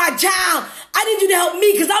just help my child. I need you to help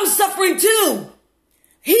me because I'm suffering too.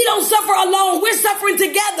 He don't suffer alone. We're suffering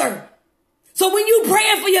together. So when you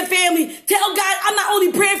praying for your family, tell God, I'm not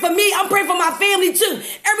only praying for me, I'm praying for my family too.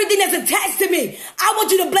 Everything that's attached to me. I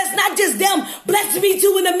want you to bless not just them, bless me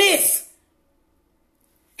too in the midst.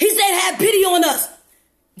 He said, have pity on us.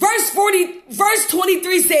 Verse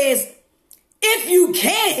 23 says, if you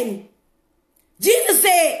can. Jesus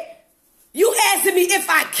said, you asking me if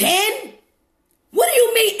I can? What do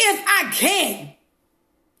you mean if I can?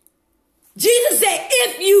 Jesus said,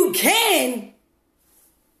 if you can,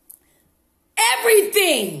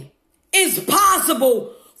 everything is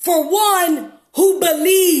possible for one who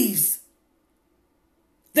believes.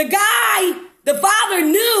 The father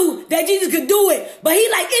knew that Jesus could do it, but he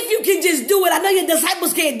like, if you can just do it. I know your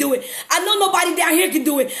disciples can't do it. I know nobody down here can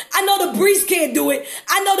do it. I know the priests can't do it.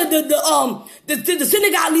 I know the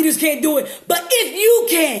synagogue leaders can't do it. But if you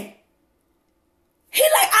can, he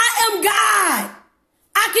like, I am God.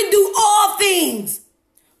 I can do all things.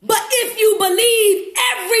 But if you believe,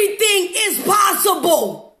 everything is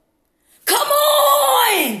possible. Come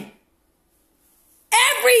on.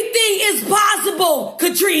 Everything is possible,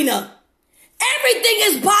 Katrina. Everything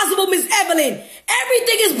is possible, Miss Evelyn.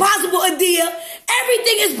 Everything is possible, Adia.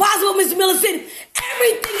 Everything is possible, Miss Millicent.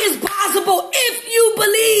 Everything is possible if you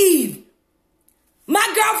believe.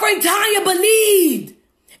 My girlfriend Tanya believed.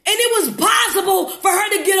 And it was possible for her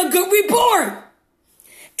to get a good report.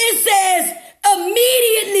 It says,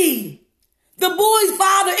 immediately, the boy's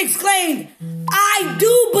father exclaimed, I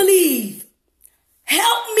do believe.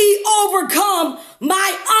 Help me overcome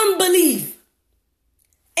my unbelief.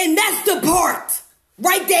 And that's the part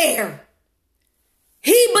right there.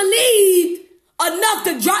 He believed enough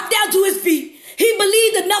to drop down to his feet. He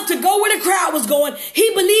believed enough to go where the crowd was going. He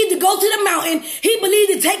believed to go to the mountain. He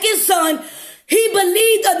believed to take his son. He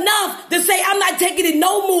believed enough to say, I'm not taking it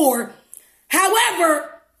no more. However,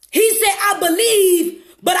 he said, I believe,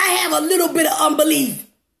 but I have a little bit of unbelief.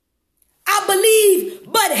 I believe,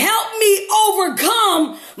 but help me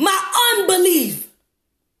overcome my unbelief.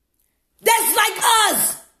 That's like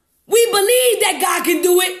us. We believe that God can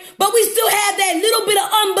do it, but we still have that little bit of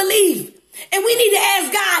unbelief. And we need to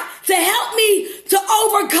ask God to help me to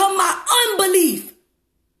overcome my unbelief.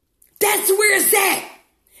 That's where it's at.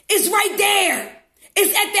 It's right there.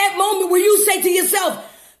 It's at that moment where you say to yourself,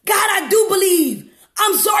 God, I do believe.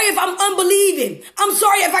 I'm sorry if I'm unbelieving. I'm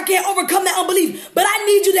sorry if I can't overcome that unbelief, but I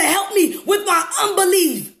need you to help me with my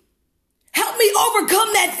unbelief. Help me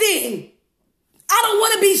overcome that thing. I don't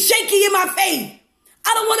want to be shaky in my faith.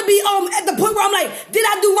 I don't want to be at the point where I'm like, did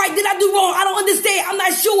I do right? Did I do wrong? I don't understand. I'm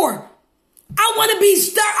not sure. I want to be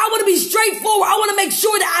I want to be straightforward. I want to make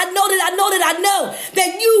sure that I know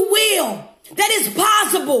that you will, that it's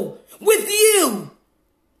possible with you.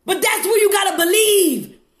 But that's where you got to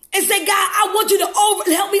believe and say, God, I want you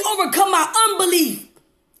to help me overcome my unbelief.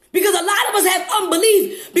 Because a lot of us have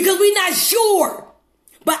unbelief because we're not sure.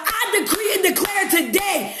 But I decree and declare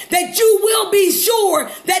today that you will be sure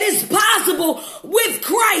that it's possible with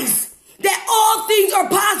Christ. that all things are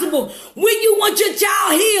possible. When you want your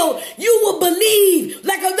child healed, you will believe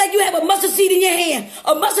like you have a mustard seed in your hand.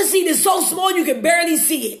 A mustard seed is so small you can barely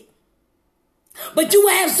see it. But you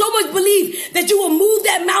will have so much belief that you will move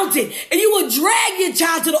that mountain and you will drag your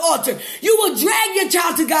child to the altar. You will drag your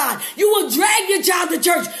child to God. You will drag your child to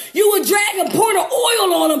church. You will drag and pour the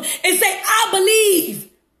oil on them and say, I believe.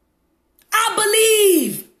 I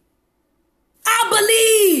believe. I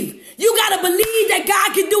believe. You got to believe that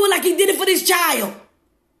God can do it like he did it for this child.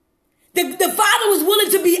 The father was willing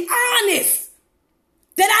to be honest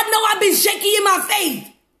that I know I've been shaky in my faith.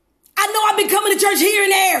 I know I've been coming to church here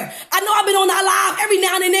and there. I know I've been on our live every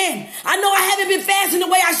now and then. I know I haven't been fasting the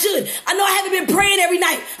way I should. I know I haven't been praying every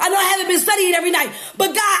night. I know I haven't been studying every night.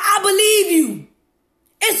 But God, I believe you.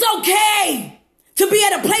 It's okay to be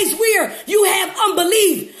at a place where you have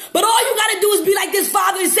unbelief. But all you got to do is be like this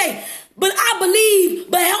father and say, but I believe,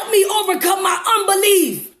 but help me overcome my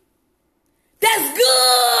unbelief. That's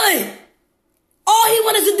good. All he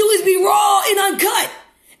wanted to do is be raw and uncut.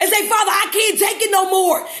 And say, Father, I can't take it no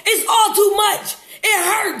more. It's all too much. It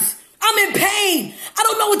hurts. I'm in pain. I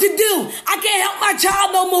don't know what to do. I can't help my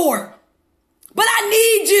child no more. But I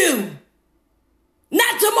need you.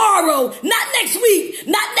 Not tomorrow, not next week,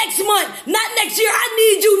 not next month, not next year.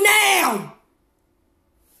 I need you now.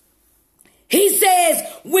 He says,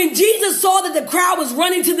 when Jesus saw that the crowd was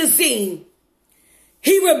running to the scene,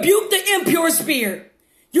 he rebuked the impure spirit.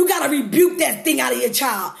 You got to rebuke that thing out of your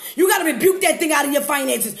child. You got to rebuke that thing out of your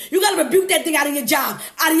finances. You got to rebuke that thing out of your job,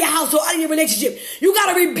 out of your household, out of your relationship. You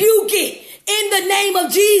got to rebuke it in the name of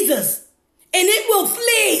Jesus, and it will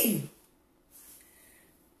flee.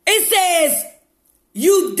 It says,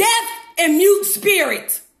 you deaf and mute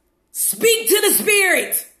spirit, speak to the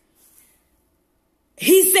spirit.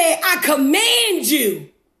 He said, I command you.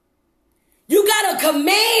 You got to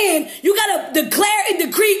command. You got to declare and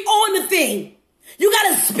decree on the thing. You got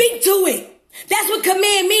to speak to it. That's what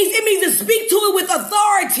command means. It means to speak to it with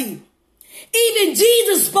authority. Even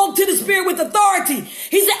Jesus spoke to the spirit with authority.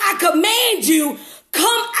 He said, I command you,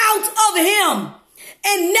 come out of him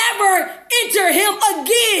and never enter him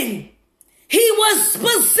again. He was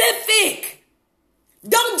specific.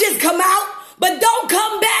 Don't just come out, but don't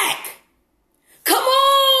come back. Come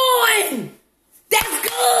on. That's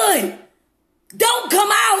good. Don't come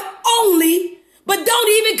out only, but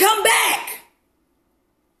don't even come back.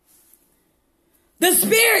 The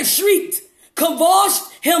spirit shrieked,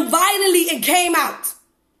 convulsed him violently, and came out.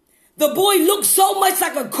 The boy looked so much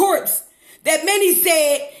like a corpse that many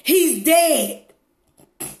said he's dead.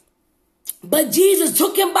 But Jesus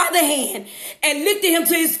took him by the hand and lifted him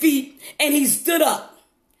to his feet, and he stood up.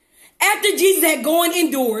 After Jesus had gone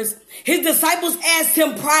indoors, his disciples asked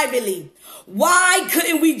him privately, why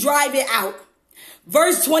couldn't we drive it out?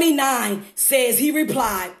 Verse 29 says, he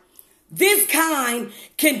replied, this kind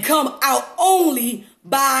can come out only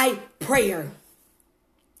by prayer.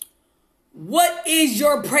 What is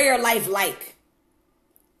your prayer life like?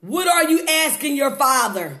 What are you asking your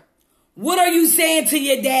father? What are you saying to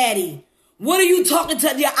your daddy? What are you talking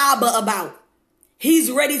to your Abba about?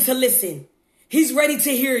 He's ready to listen. He's ready to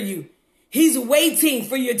hear you. He's waiting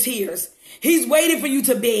for your tears. He's waiting for you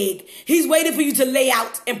to beg. He's waiting for you to lay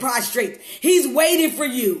out and prostrate. He's waiting for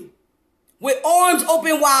you. With arms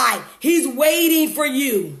open wide, he's waiting for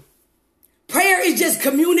you. Prayer is just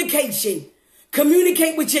communication.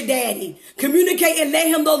 Communicate with your daddy. Communicate and let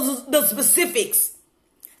him know the specifics.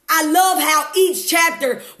 I love how each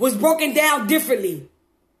chapter was broken down differently.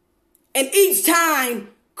 And each time,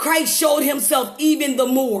 Christ showed himself even the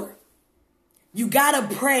more. You got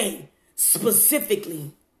to pray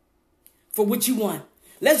specifically for what you want.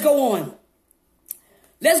 Let's go on.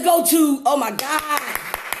 Let's go to, oh my God.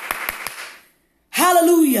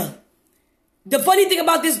 Hallelujah. The funny thing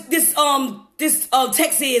about this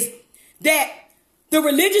text is that the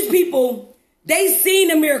religious people, they seen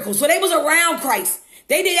the miracle. So they was around Christ.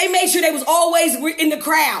 They made sure they was always in the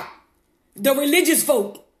crowd. The religious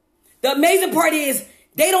folk. The amazing part is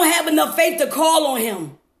they don't have enough faith to call on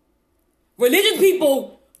him. Religious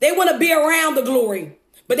people, they want to be around the glory,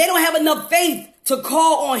 but they don't have enough faith to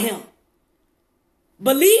call on him.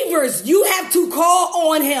 Believers, you have to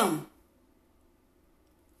call on him.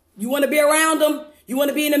 You want to be around them. You want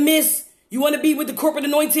to be in the midst. You want to be with the corporate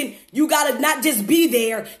anointing. You got to not just be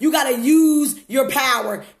there. You got to use your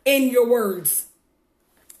power in your words.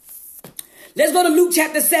 Let's go to Luke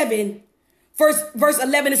chapter 7, verse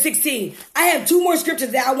 11 to 16. I have two more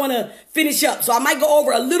scriptures that I want to finish up. So I might go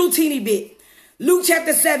over a little teeny bit. Luke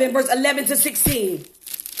chapter 7, verse 11 to 16.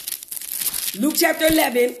 Luke chapter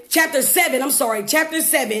 7,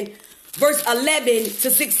 verse 11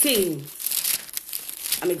 to 16.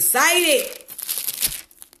 I'm excited.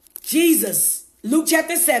 Jesus, Luke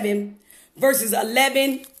chapter 7, verses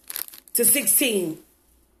 11 to 16.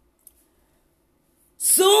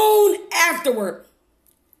 Soon afterward,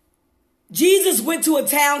 Jesus went to a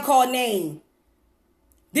town called Nain.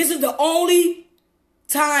 This is the only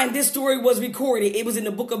time this story was recorded. It was in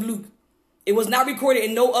the book of Luke. It was not recorded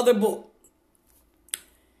in no other book.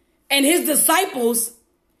 And his disciples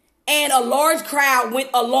and a large crowd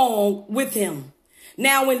went along with him.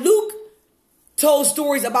 Now, when Luke told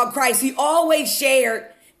stories about Christ, he always shared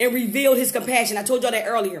and revealed his compassion. I told y'all that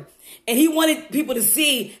earlier. And he wanted people to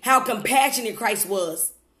see how compassionate Christ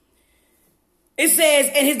was. It says,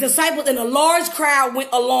 and his disciples and a large crowd went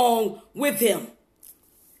along with him.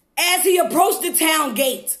 As he approached the town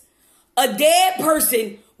gate, a dead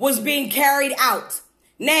person was being carried out.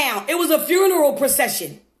 Now, it was a funeral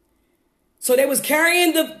procession. So they was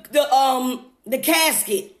carrying the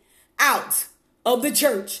casket out of the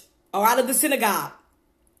church or out of the synagogue.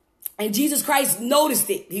 And Jesus Christ noticed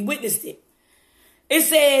it. He witnessed it. It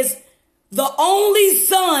says, the only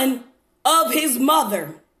son of his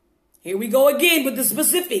mother. Here we go again with the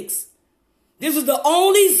specifics. This was the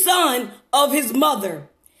only son of his mother.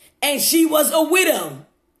 And she was a widow.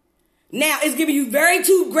 Now, it's giving you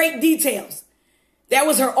two great details. That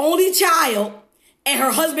was her only child and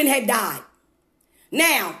her husband had died.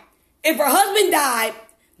 Now, if her husband died,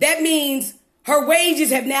 that means her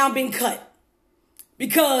wages have now been cut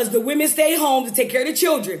because the women stayed home to take care of the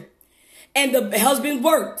children and the husband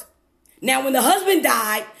worked. Now, when the husband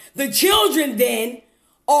died, the children then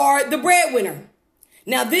are the breadwinner.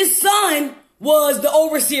 Now, this son was the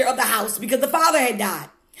overseer of the house because the father had died.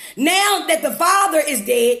 Now that the father is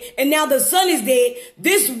dead and now the son is dead,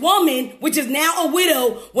 this woman, which is now a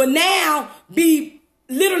widow, will now be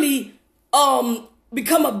literally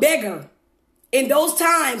become a beggar. In those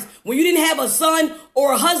times when you didn't have a son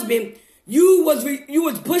or a husband, you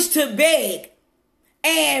was pushed to beg,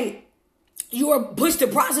 and you were pushed to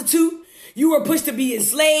prostitute. You were pushed to be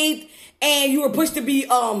enslaved, and you were pushed to be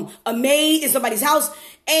a maid in somebody's house.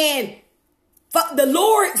 And the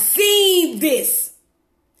Lord seen this.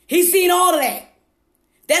 He's seen all of that.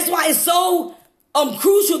 That's why it's so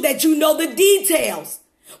crucial that you know the details.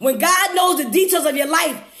 When God knows the details of your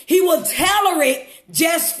life, he will tailor it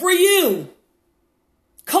just for you.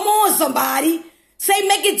 Come on, somebody. Say,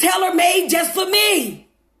 make it tailor-made just for me.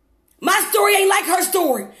 My story ain't like her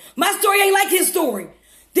story. My story ain't like his story.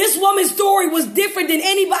 This woman's story was different than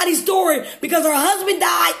anybody's story because her husband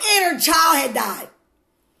died and her child had died.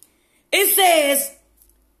 It says,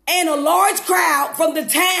 and a large crowd from the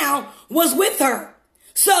town was with her.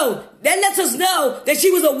 So that lets us know that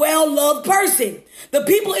she was a well-loved person. The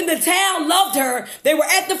people in the town loved her. They were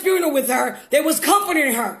at the funeral with her. They was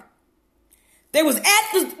comforting her. They was at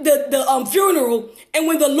the funeral. And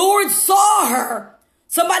when the Lord saw her,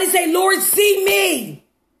 somebody say, Lord, see me.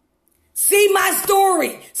 See my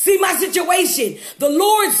story. See my situation. The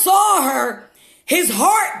Lord saw her. His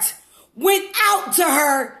heart went out to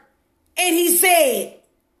her. And he said,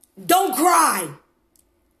 don't cry.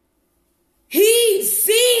 He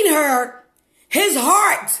seen her, his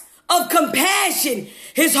heart of compassion,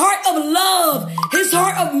 his heart of love, his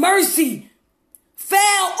heart of mercy fell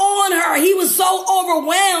on her. He was so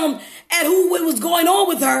overwhelmed at what was going on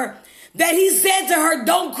with her that he said to her,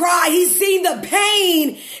 don't cry. He seen the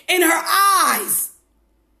pain in her eyes.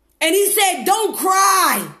 And he said, don't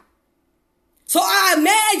cry. So I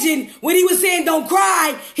imagine when he was saying don't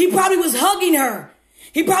cry, he probably was hugging her.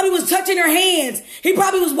 He probably was touching her hands. He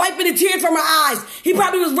probably was wiping the tears from her eyes. He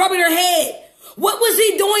probably was rubbing her head. What was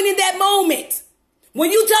he doing in that moment?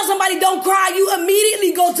 When you tell somebody don't cry, you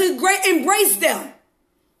immediately go to embrace them.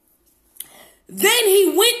 Then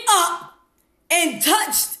he went up and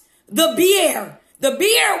touched the bier. The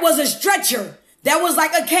bier was a stretcher that was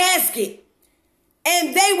like a casket,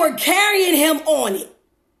 and they were carrying him on it.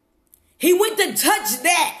 He went to touch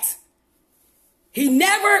that. He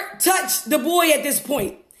never touched the boy at this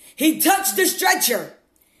point. He touched the stretcher,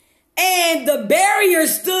 and the barrier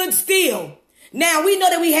stood still. Now, we know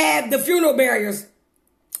that we have the funeral barriers.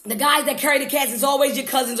 The guys that carry the casket is always your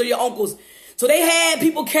cousins or your uncles. So they had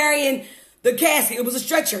people carrying the casket. It was a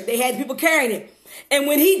stretcher. They had people carrying it. And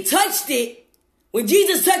when he touched it, when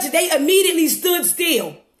Jesus touched it, they immediately stood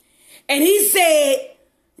still. And he said,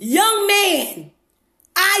 young man,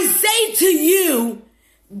 I say to you,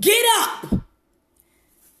 get up.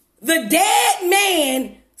 The dead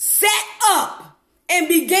man sat up and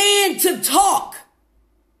began to talk.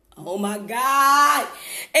 Oh my God.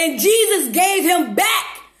 And Jesus gave him back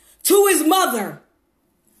to his mother.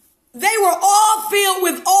 They were all filled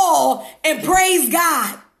with awe and praised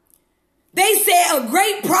God. They said a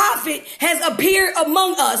great prophet has appeared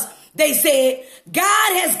among us. They said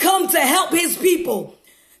God has come to help his people.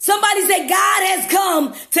 Somebody said God has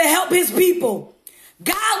come to help his people.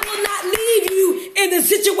 God will not leave you in the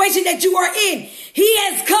situation that you are in. He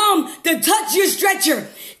has come to touch your stretcher.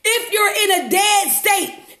 If you're in a dead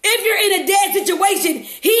state, if you're in a dead situation,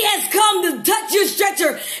 he has come to touch your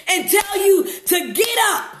stretcher and tell you to get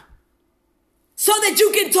up so that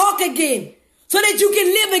you can talk again, so that you can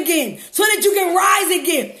live again, so that you can rise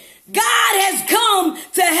again. God has come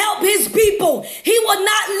to help his people. He will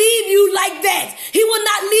not leave you like that. He will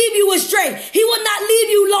not leave you astray. He will not leave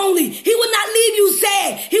you lonely. He will not leave you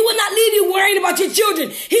sad. He will not leave you worrying about your children.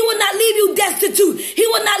 He will not leave you destitute. He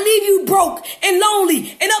will not leave you broke and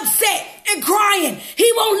lonely and upset and crying. He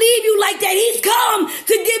won't leave you like that. He's come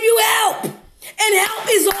to give you help, and help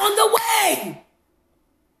is on the way.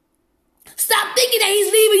 Stop thinking that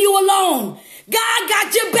he's leaving you alone. God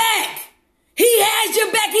got your back. He has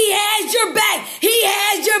your back. He has your back. He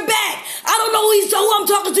has your back. I don't know who I'm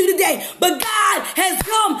talking to today, but God has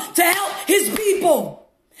come to help his people.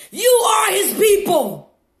 You are his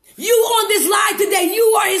people. You on this line today, you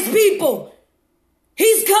are his people.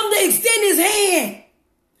 He's come to extend his hand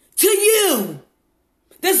to you.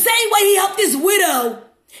 The same way he helped this widow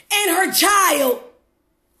and her child.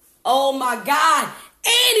 Oh my God.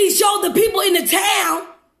 And he showed the people in the town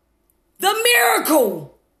the miracle.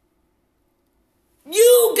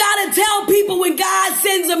 You gotta tell people when God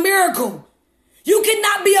sends a miracle. You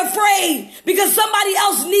cannot be afraid because somebody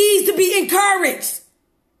else needs to be encouraged.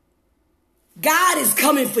 God is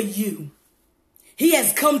coming for you. He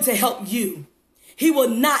has come to help you. He will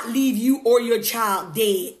not leave you or your child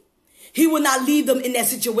dead. He will not leave them in that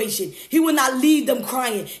situation. He will not leave them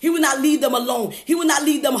crying. He will not leave them alone. He will not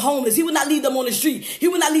leave them homeless. He will not leave them on the street. He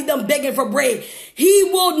will not leave them begging for bread. He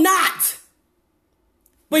will not.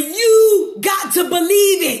 But you got to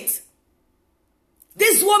believe it.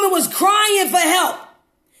 This woman was crying for help.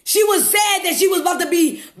 She was sad that she was about to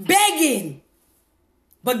be begging.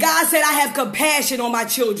 But God said, I have compassion on my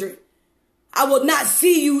children. I will not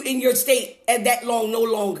see you in your state at that long no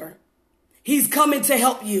longer. He's coming to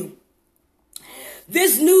help you.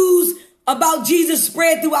 This news about Jesus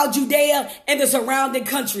spread throughout Judea and the surrounding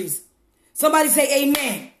countries. Somebody say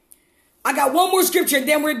amen. I got one more scripture and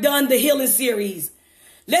then we're done the healing series.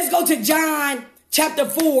 Let's go to John chapter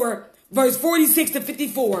 4, verse 46 to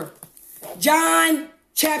 54. John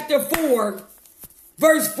chapter 4,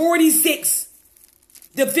 verse 46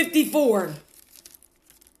 to 54.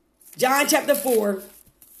 John chapter 4,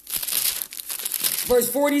 verse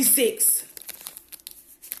 46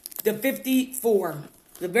 to 54.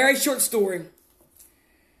 It's a very short story.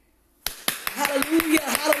 Hallelujah,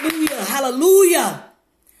 hallelujah, hallelujah.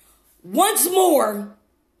 Once more,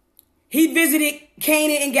 he visited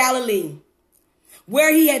Cana in Galilee,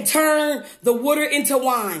 where he had turned the water into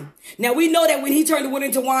wine. Now we know that when he turned the water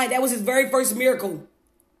into wine, that was his very first miracle.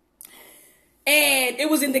 And it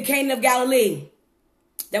was in the Cana of Galilee.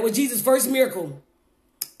 That was Jesus' first miracle.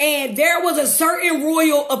 And there was a certain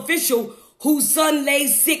royal official whose son lay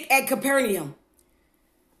sick at Capernaum.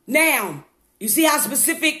 Now, you see how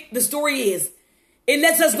specific the story is. It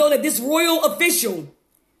lets us know that this royal official,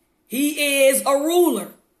 he is a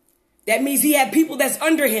ruler. That means he had people that's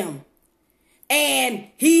under him. And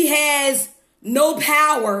he has no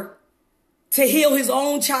power to heal his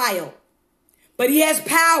own child. But he has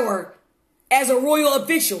power as a royal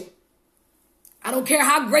official. I don't care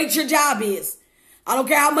how great your job is. I don't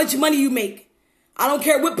care how much money you make. I don't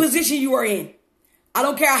care what position you are in. I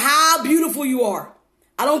don't care how beautiful you are.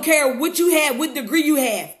 I don't care what you have, what degree you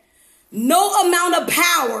have. No amount of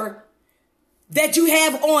power that you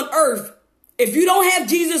have on earth, if you don't have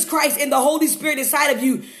Jesus Christ and the Holy Spirit inside of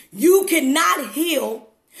you, you cannot heal,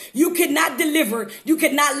 you cannot deliver, you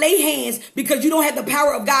cannot lay hands because you don't have the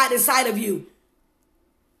power of God inside of you.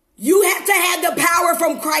 You have to have the power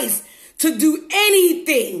from Christ to do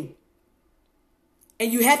anything.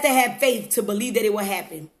 And you have to have faith to believe that it will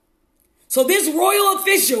happen. So this royal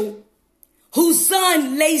official whose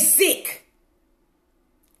son lay sick,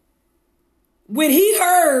 when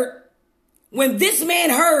this man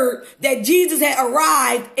heard that Jesus had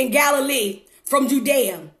arrived in Galilee from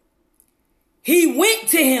Judea, he went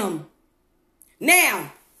to him.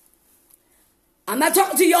 Now, I'm not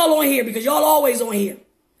talking to y'all on here because y'all always on here.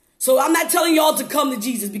 So I'm not telling y'all to come to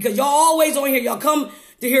Jesus because y'all always on here. Y'all come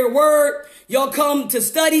to hear a word. Y'all come to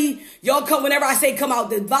study. Y'all come whenever I say come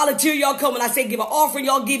out to volunteer. Y'all come when I say give an offering.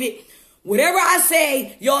 Y'all give it. Whatever I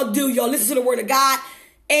say, y'all do. Y'all listen to the word of God.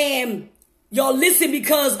 And y'all listen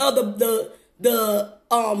because of the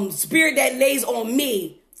spirit that lays on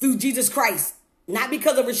me through Jesus Christ. Not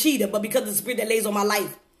because of Rashida, but because of the spirit that lays on my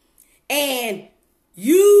life. And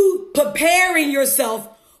you preparing yourself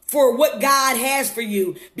for what God has for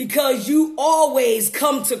you, because you always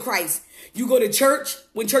come to Christ. You go to church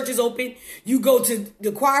when church is open. You go to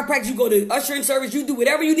the choir practice. You go to ushering service. You do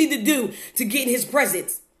whatever you need to do to get in his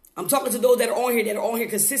presence. I'm talking to those that are on here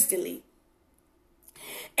consistently.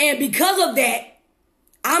 And because of that,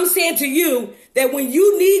 I'm saying to you that when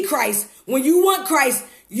you need Christ, when you want Christ,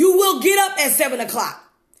 you will get up at 7 o'clock.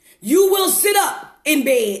 You will sit up in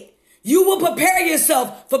bed. You will prepare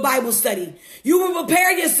yourself for Bible study. You will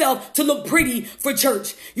prepare yourself to look pretty for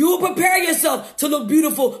church. You will prepare yourself to look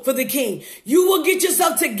beautiful for the King. You will get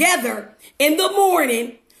yourself together in the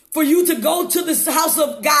morning for you to go to the house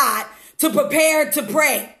of God to prepare to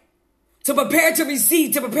pray, to prepare to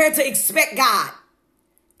receive, to prepare to expect God.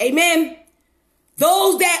 Amen.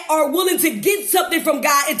 Those that are willing to get something from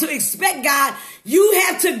God and to expect God, you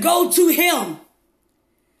have to go to him.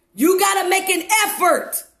 You got to make an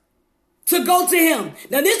effort to go to him.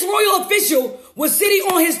 Now, this royal official was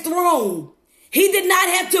sitting on his throne. He did not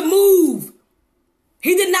have to move.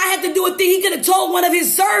 He did not have to do a thing. He could have told one of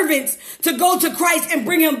his servants to go to Christ and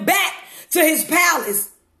bring him back to his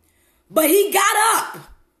palace. But he got up,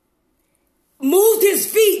 moved his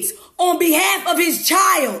feet on behalf of his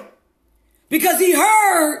child, because he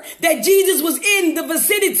heard that Jesus was in the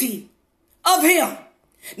vicinity of him.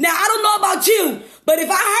 Now, I don't know about you, but if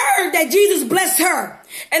I heard that Jesus blessed her,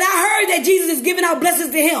 and I heard that Jesus is giving out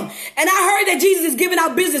blessings to him, and I heard that Jesus is giving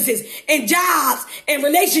out businesses and jobs and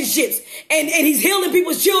relationships, and he's healing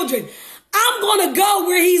people's children, I'm going to go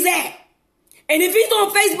where he's at. And if he's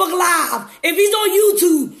on Facebook Live, if he's on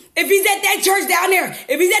YouTube, if he's at that church down there,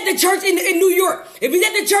 if he's at the church in New York, if he's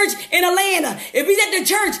at the church in Atlanta, if he's at the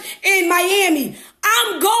church in Miami,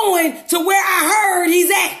 I'm going to where I heard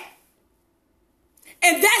he's at.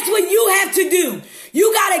 And that's what you have to do.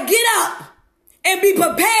 You got to get up and be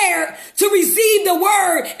prepared to receive the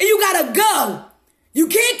word, and you got to go. You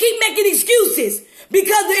can't keep making excuses,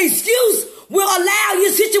 because the excuse will allow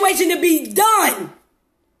your situation to be done.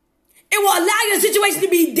 It will allow your situation to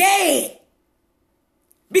be dead,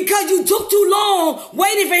 because you took too long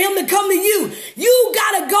waiting for him to come to you. You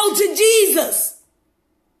got to go to Jesus.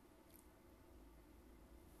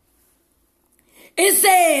 It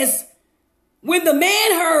says, when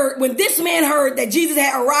this man heard that Jesus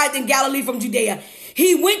had arrived in Galilee from Judea,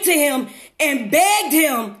 he went to him and begged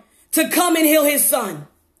him to come and heal his son.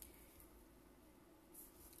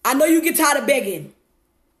 I know you get tired of begging,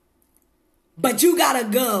 but you got to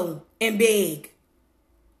go and beg.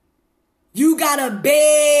 You got to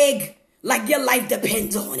beg like your life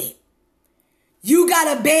depends on it. You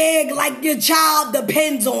got to beg like your child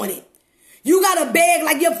depends on it. You got to beg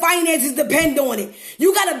like your finances depend on it.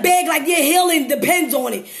 You got to beg like your healing depends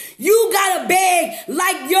on it. You got to beg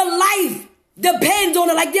like your life depends on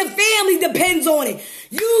it, like your family depends on it.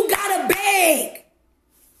 You got to beg.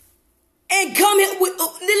 And come in with,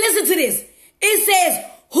 listen to this. It says,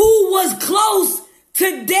 who was close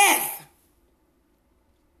to death.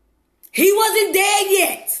 He wasn't dead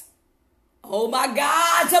yet. Oh my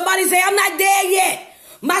God. Somebody say, I'm not dead yet.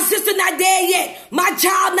 My sister not dead yet. My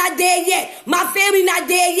child not dead yet. My family not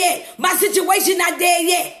dead yet. My situation not dead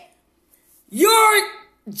yet. Your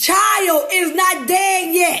child is not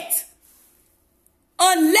dead yet.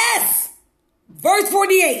 Unless, verse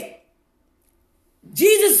 48,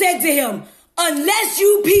 Jesus said to him, unless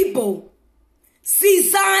you people see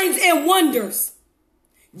signs and wonders,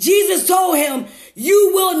 Jesus told him,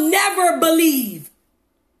 you will never believe.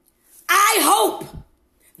 I hope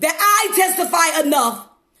that I testify enough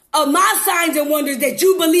of my signs and wonders that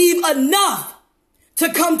you believe enough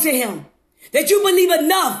to come to him. That you believe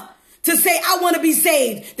enough to say, I want to be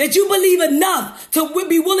saved. That you believe enough to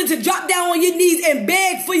be willing to drop down on your knees and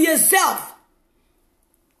beg for yourself.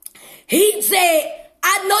 He said,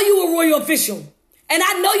 I know you a royal official, and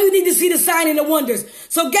I know you need to see the sign and the wonders.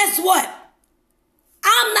 So guess what?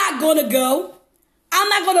 I'm not going to go. I'm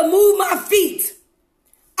not going to move my feet.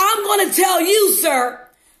 I'm going to tell you, sir,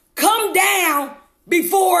 come down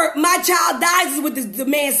before my child dies, is what the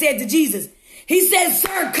man said to Jesus. He said,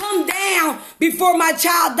 sir, come down before my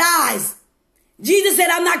child dies. Jesus said,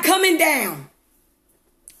 I'm not coming down.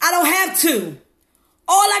 I don't have to.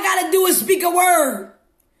 All I got to do is speak a word.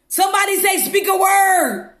 Somebody say, speak a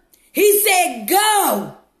word. He said,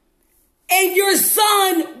 go, and your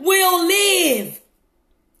son will live.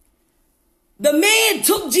 The man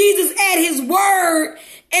took Jesus at his word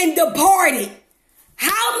and departed.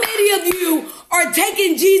 How many of you are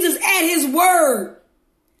taking Jesus at his word?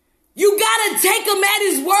 You got to take him at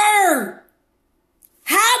his word.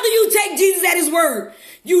 How do you take Jesus at his word?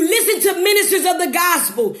 You listen to ministers of the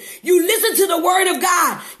gospel. You listen to the word of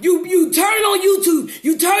God. You turn on YouTube.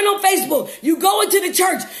 You turn on Facebook. You go into the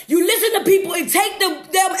church. You listen to people and take them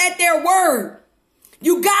at their word.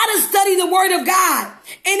 You got to study the word of God.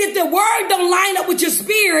 And if the word don't line up with your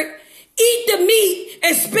spirit, eat the meat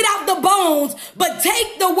and spit out the bones, but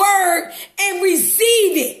take the word and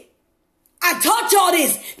receive it. I taught y'all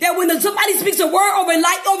this, that when somebody speaks a word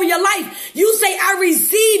over your life, you say, I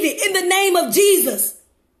receive it in the name of Jesus.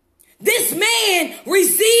 This man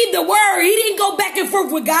received the word. He didn't go back and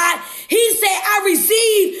forth with God. He said, I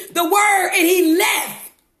received the word, and he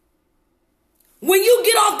left. When you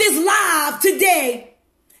get off this live today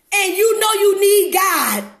and you know you need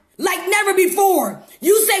God like never before,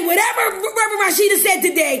 you say, whatever Reverend Rashida said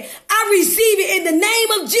today, I receive it in the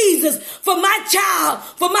name of Jesus for my child,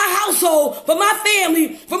 for my household, for my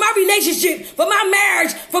family, for my relationship, for my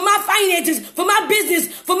marriage, for my finances, for my business,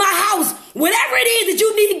 for my house. Whatever it is that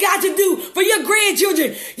you need God to do for your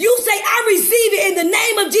grandchildren, you say, I receive it in the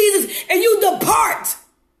name of Jesus, and you depart.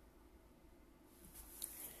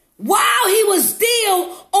 While he was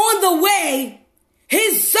still on the way,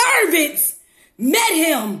 his servants met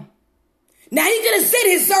him. Now, he could have sent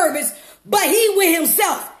his servants, but he went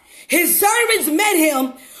himself. His servants met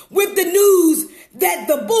him with the news that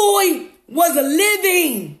the boy was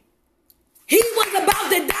living. He was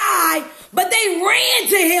about to die, but they ran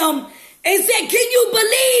to him and said, can you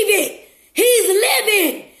believe it? He's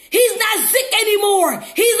living. He's not sick anymore.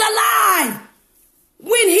 He's alive.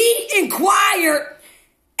 When he inquired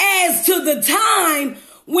as to the time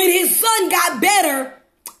when his son got better,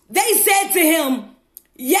 they said to him,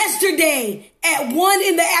 yesterday at 1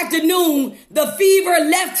 p.m, the fever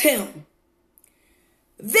left him.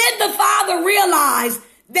 Then the father realized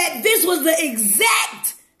that this was the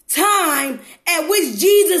exact time at which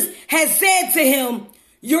Jesus had said to him,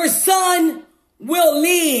 your son will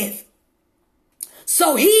live.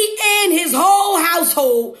 So he and his whole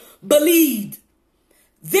household believed.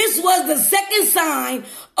 This was the second sign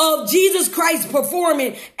of Jesus Christ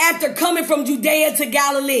performing after coming from Judea to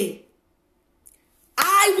Galilee.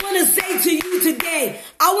 I want to say to you today,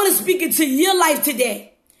 I want to speak into your life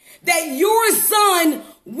today, that your son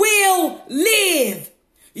will live.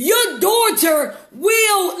 Your daughter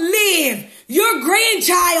will live. Your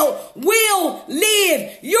grandchild will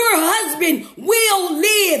live. Your husband will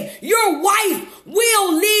live. Your wife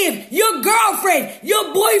will live. Your girlfriend,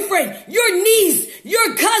 your boyfriend, your niece,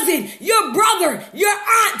 your cousin, your brother, your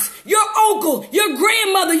aunt, your uncle, your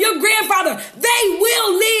grandmother, your grandfather, they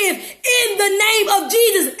will live in the name of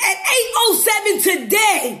Jesus at 8:07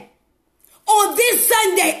 today. On this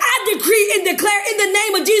Sunday, I decree and declare in the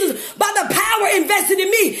name of Jesus, by the power invested in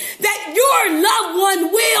me, that your loved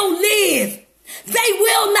one will live. They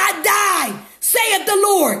will not die, saith the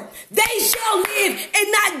Lord. They shall live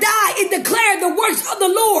and not die and declare the works of the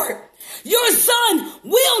Lord. Your son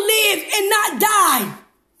will live and not die.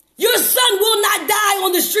 Your son will not die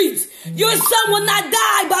on the streets. Your son will not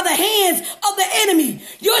die by the hands of the enemy.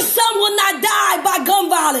 Your son will not die by gun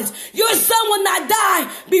violence. Your son will not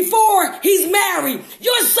die before he's married.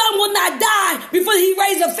 Your son will not die before he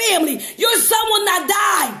raises a family. Your son will not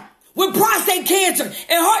die with prostate cancer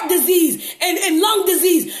and heart disease and lung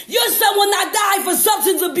disease. Your son will not die for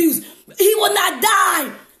substance abuse. He will not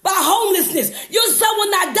die by homelessness. Your son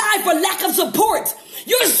will not die for lack of support.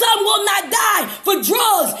 Your son will not die for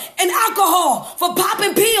drugs and alcohol, for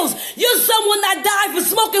popping pills. Your son will not die for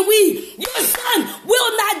smoking weed. Your son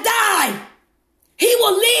will not die. He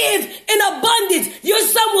will live in abundance. Your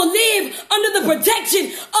son will live under the protection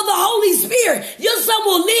of the Holy Spirit. Your son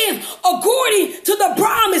will live according to the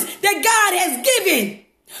promise that God has given.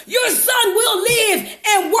 Your son will live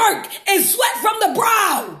and work and sweat from the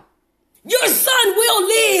brow. Your son will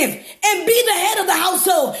live and be the head of the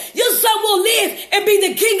household. Your son will live and be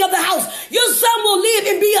the king of the house. Your son will live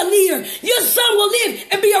and be a leader. Your son will live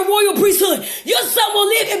and be a royal priesthood. Your son will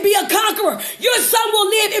live and be a conqueror. Your son will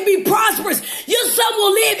live and be prosperous. Your son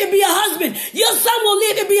will live and be a husband. Your son will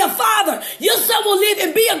live and be a father. Your son will live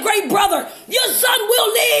and be a great brother. Your son will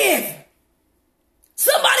live.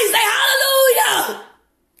 Somebody say hallelujah.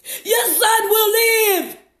 Your son will live.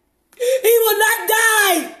 He will not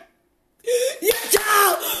die. Your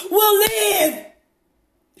child will live.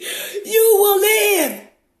 You will live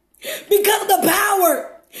because of the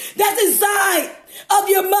power that's inside of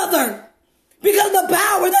your mother, because of the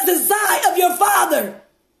power that's inside of your father,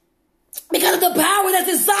 because of the power that's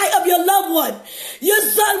inside of your loved one. Your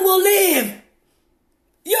son will live.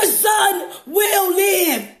 Your son will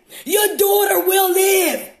live. Your daughter will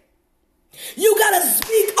live. You got to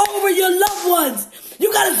speak over your loved ones.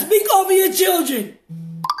 You got to speak over your children.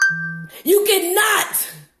 You cannot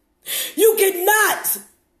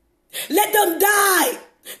let them die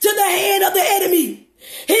to the hand of the enemy.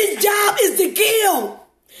 His job is to kill,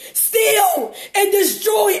 steal, and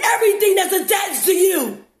destroy everything that's attached to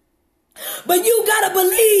you. But you gotta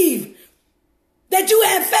believe that you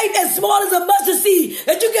have faith as small as a mustard seed,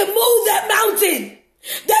 that you can move that mountain.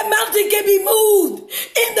 That mountain can be moved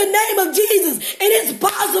in the name of Jesus. It is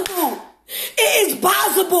possible. It is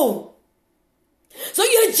possible. So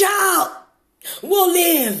your child will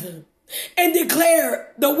live and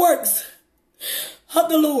declare the works of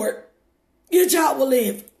the Lord. Your child will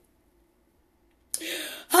live.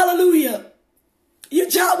 Hallelujah. Your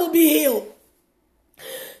child will be healed.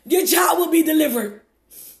 Your child will be delivered.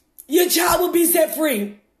 Your child will be set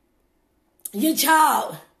free. Your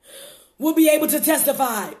child will be able to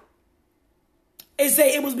testify and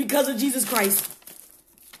say it was because of Jesus Christ.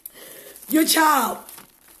 Your child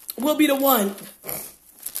will be the one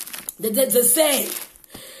to say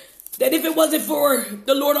that if it wasn't for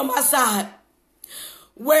the Lord on my side,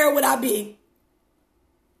 where would I be?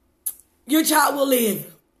 Your child will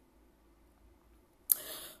live.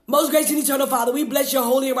 Most gracious and eternal Father, we bless your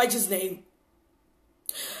holy and righteous name.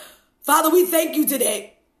 Father, we thank you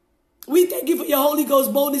today. We thank you for your Holy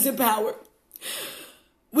Ghost boldness and power.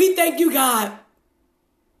 We thank you, God,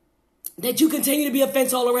 that you continue to be a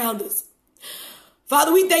fence all around us.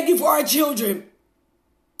 Father, we thank you for our children.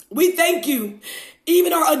 We thank you,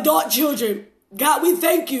 even our adult children. God, we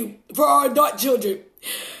thank you for our adult children.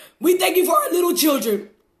 We thank you for our little children.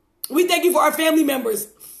 We thank you for our family members.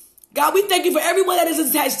 God, we thank you for everyone that is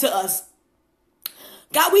attached to us.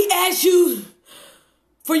 God, we ask you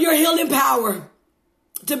for your healing power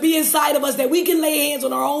to be inside of us, that we can lay hands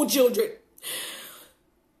on our own children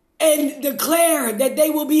and declare that they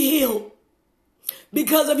will be healed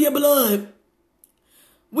because of your blood.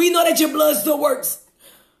 We know that your blood still works.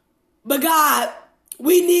 But God,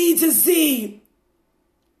 we need to see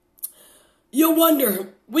your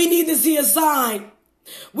wonder. We need to see a sign.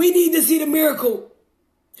 We need to see the miracle.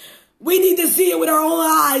 We need to see it with our own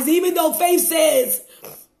eyes, even though faith says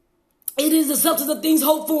it is the substance of things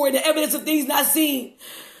hoped for and the evidence of things not seen.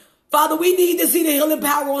 Father, we need to see the healing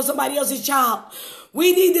power on somebody else's child.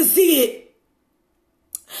 We need to see it.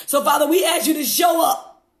 So, Father, we ask you to show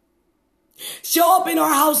up. Show up in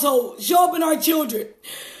our household. Show up in our children.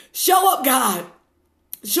 Show up, God.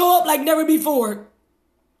 Show up like never before.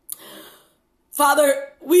 Father,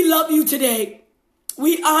 we love you today.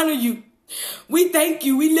 We honor you. We thank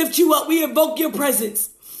you. We lift you up. We invoke your presence.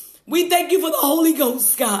 We thank you for the Holy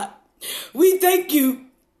Ghost, God. We thank you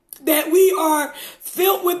that we are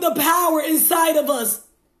filled with the power inside of us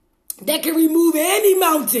that can remove any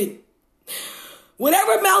mountain.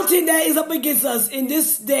 Whatever mountain that is up against us in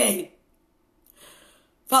this day.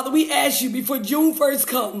 Father, we ask you before June 1st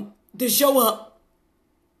come to show up.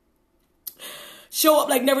 Show up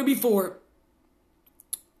like never before.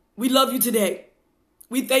 We love you today.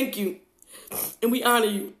 We thank you and we honor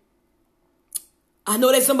you. I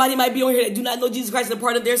know that somebody might be on here that do not know Jesus Christ as a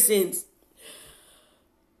part of their sins.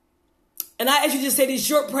 And I ask you to just say this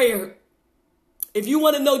short prayer. If you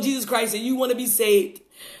want to know Jesus Christ and you want to be saved,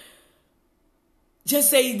 just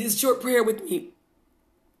say this short prayer with me.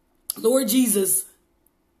 Lord Jesus,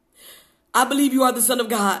 I believe you are the Son of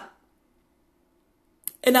God.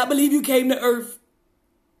 And I believe you came to earth.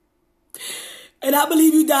 And I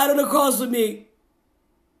believe you died on the cross for me.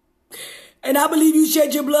 And I believe you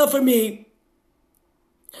shed your blood for me.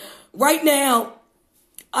 Right now,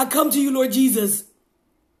 I come to you, Lord Jesus,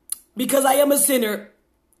 because I am a sinner.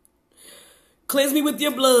 Cleanse me with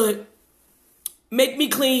your blood. Make me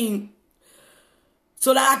clean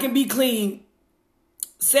so that I can be clean.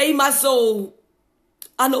 Save my soul.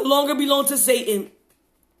 I no longer belong to Satan.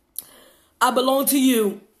 I belong to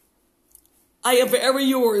you. I am forever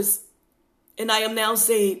yours, and I am now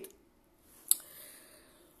saved.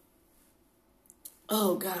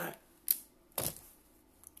 Oh, God.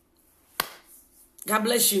 God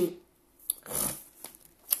bless you.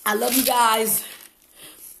 I love you guys.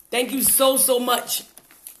 Thank you so, so much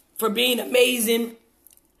for being amazing,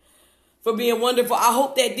 for being wonderful. I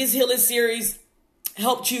hope that this healing series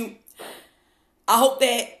helped you. I hope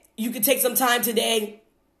that you can take some time today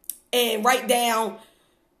and write down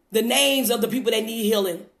the names of the people that need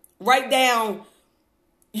healing. Write down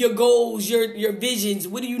your goals, your visions.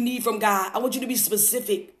 What do you need from God? I want you to be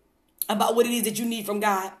specific about what it is that you need from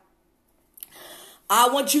God. I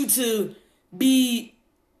want you to be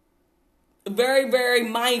very, very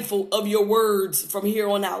mindful of your words from here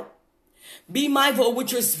on out. Be mindful of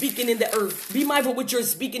what you're speaking in the earth. Be mindful of what you're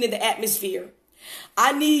speaking in the atmosphere.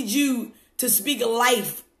 I need you to speak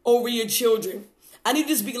life over your children. I need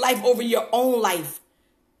you to speak life over your own life.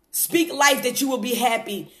 Speak life that you will be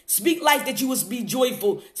happy. Speak life that you will be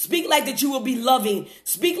joyful. Speak life that you will be loving.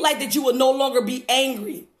 Speak life that you will no longer be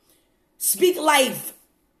angry. Speak life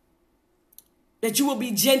that you will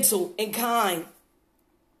be gentle and kind.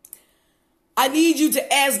 I need you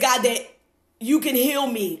to ask God that you can heal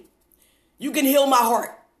me. You can heal my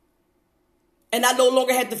heart. And I no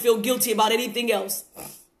longer have to feel guilty about anything else.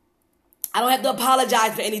 I don't have to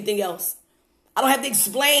apologize for anything else. I don't have to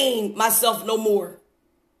explain myself no more.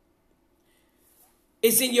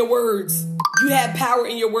 It's in your words. You have power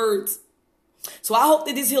in your words. So I hope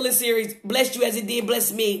that this healing series blessed you as it did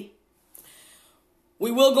bless me. We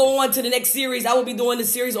will go on to the next series. I will be doing the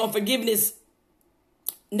series on forgiveness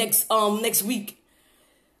next week.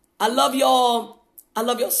 I love y'all. I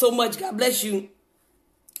love y'all so much. God bless you.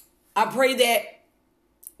 I pray that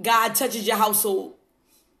God touches your household.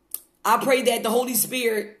 I pray that the Holy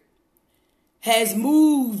Spirit has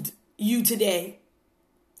moved you today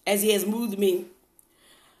as he has moved me.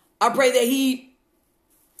 I pray that he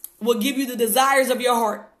will give you the desires of your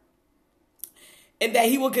heart and that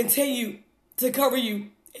he will continue to cover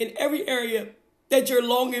you in every area that you're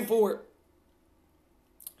longing for.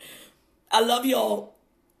 I love y'all.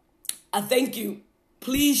 I thank you.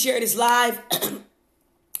 Please share this live.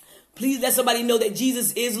 Please let somebody know that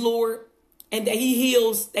Jesus is Lord and that he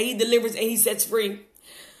heals, that he delivers, and he sets free.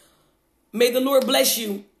 May the Lord bless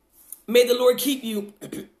you. May the Lord keep you.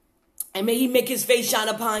 And may he make his face shine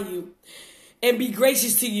upon you and be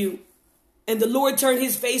gracious to you. And the Lord turn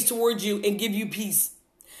his face towards you and give you peace.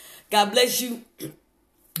 God bless you.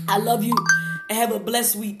 I love you and have a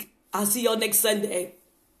blessed week. I'll see y'all next Sunday.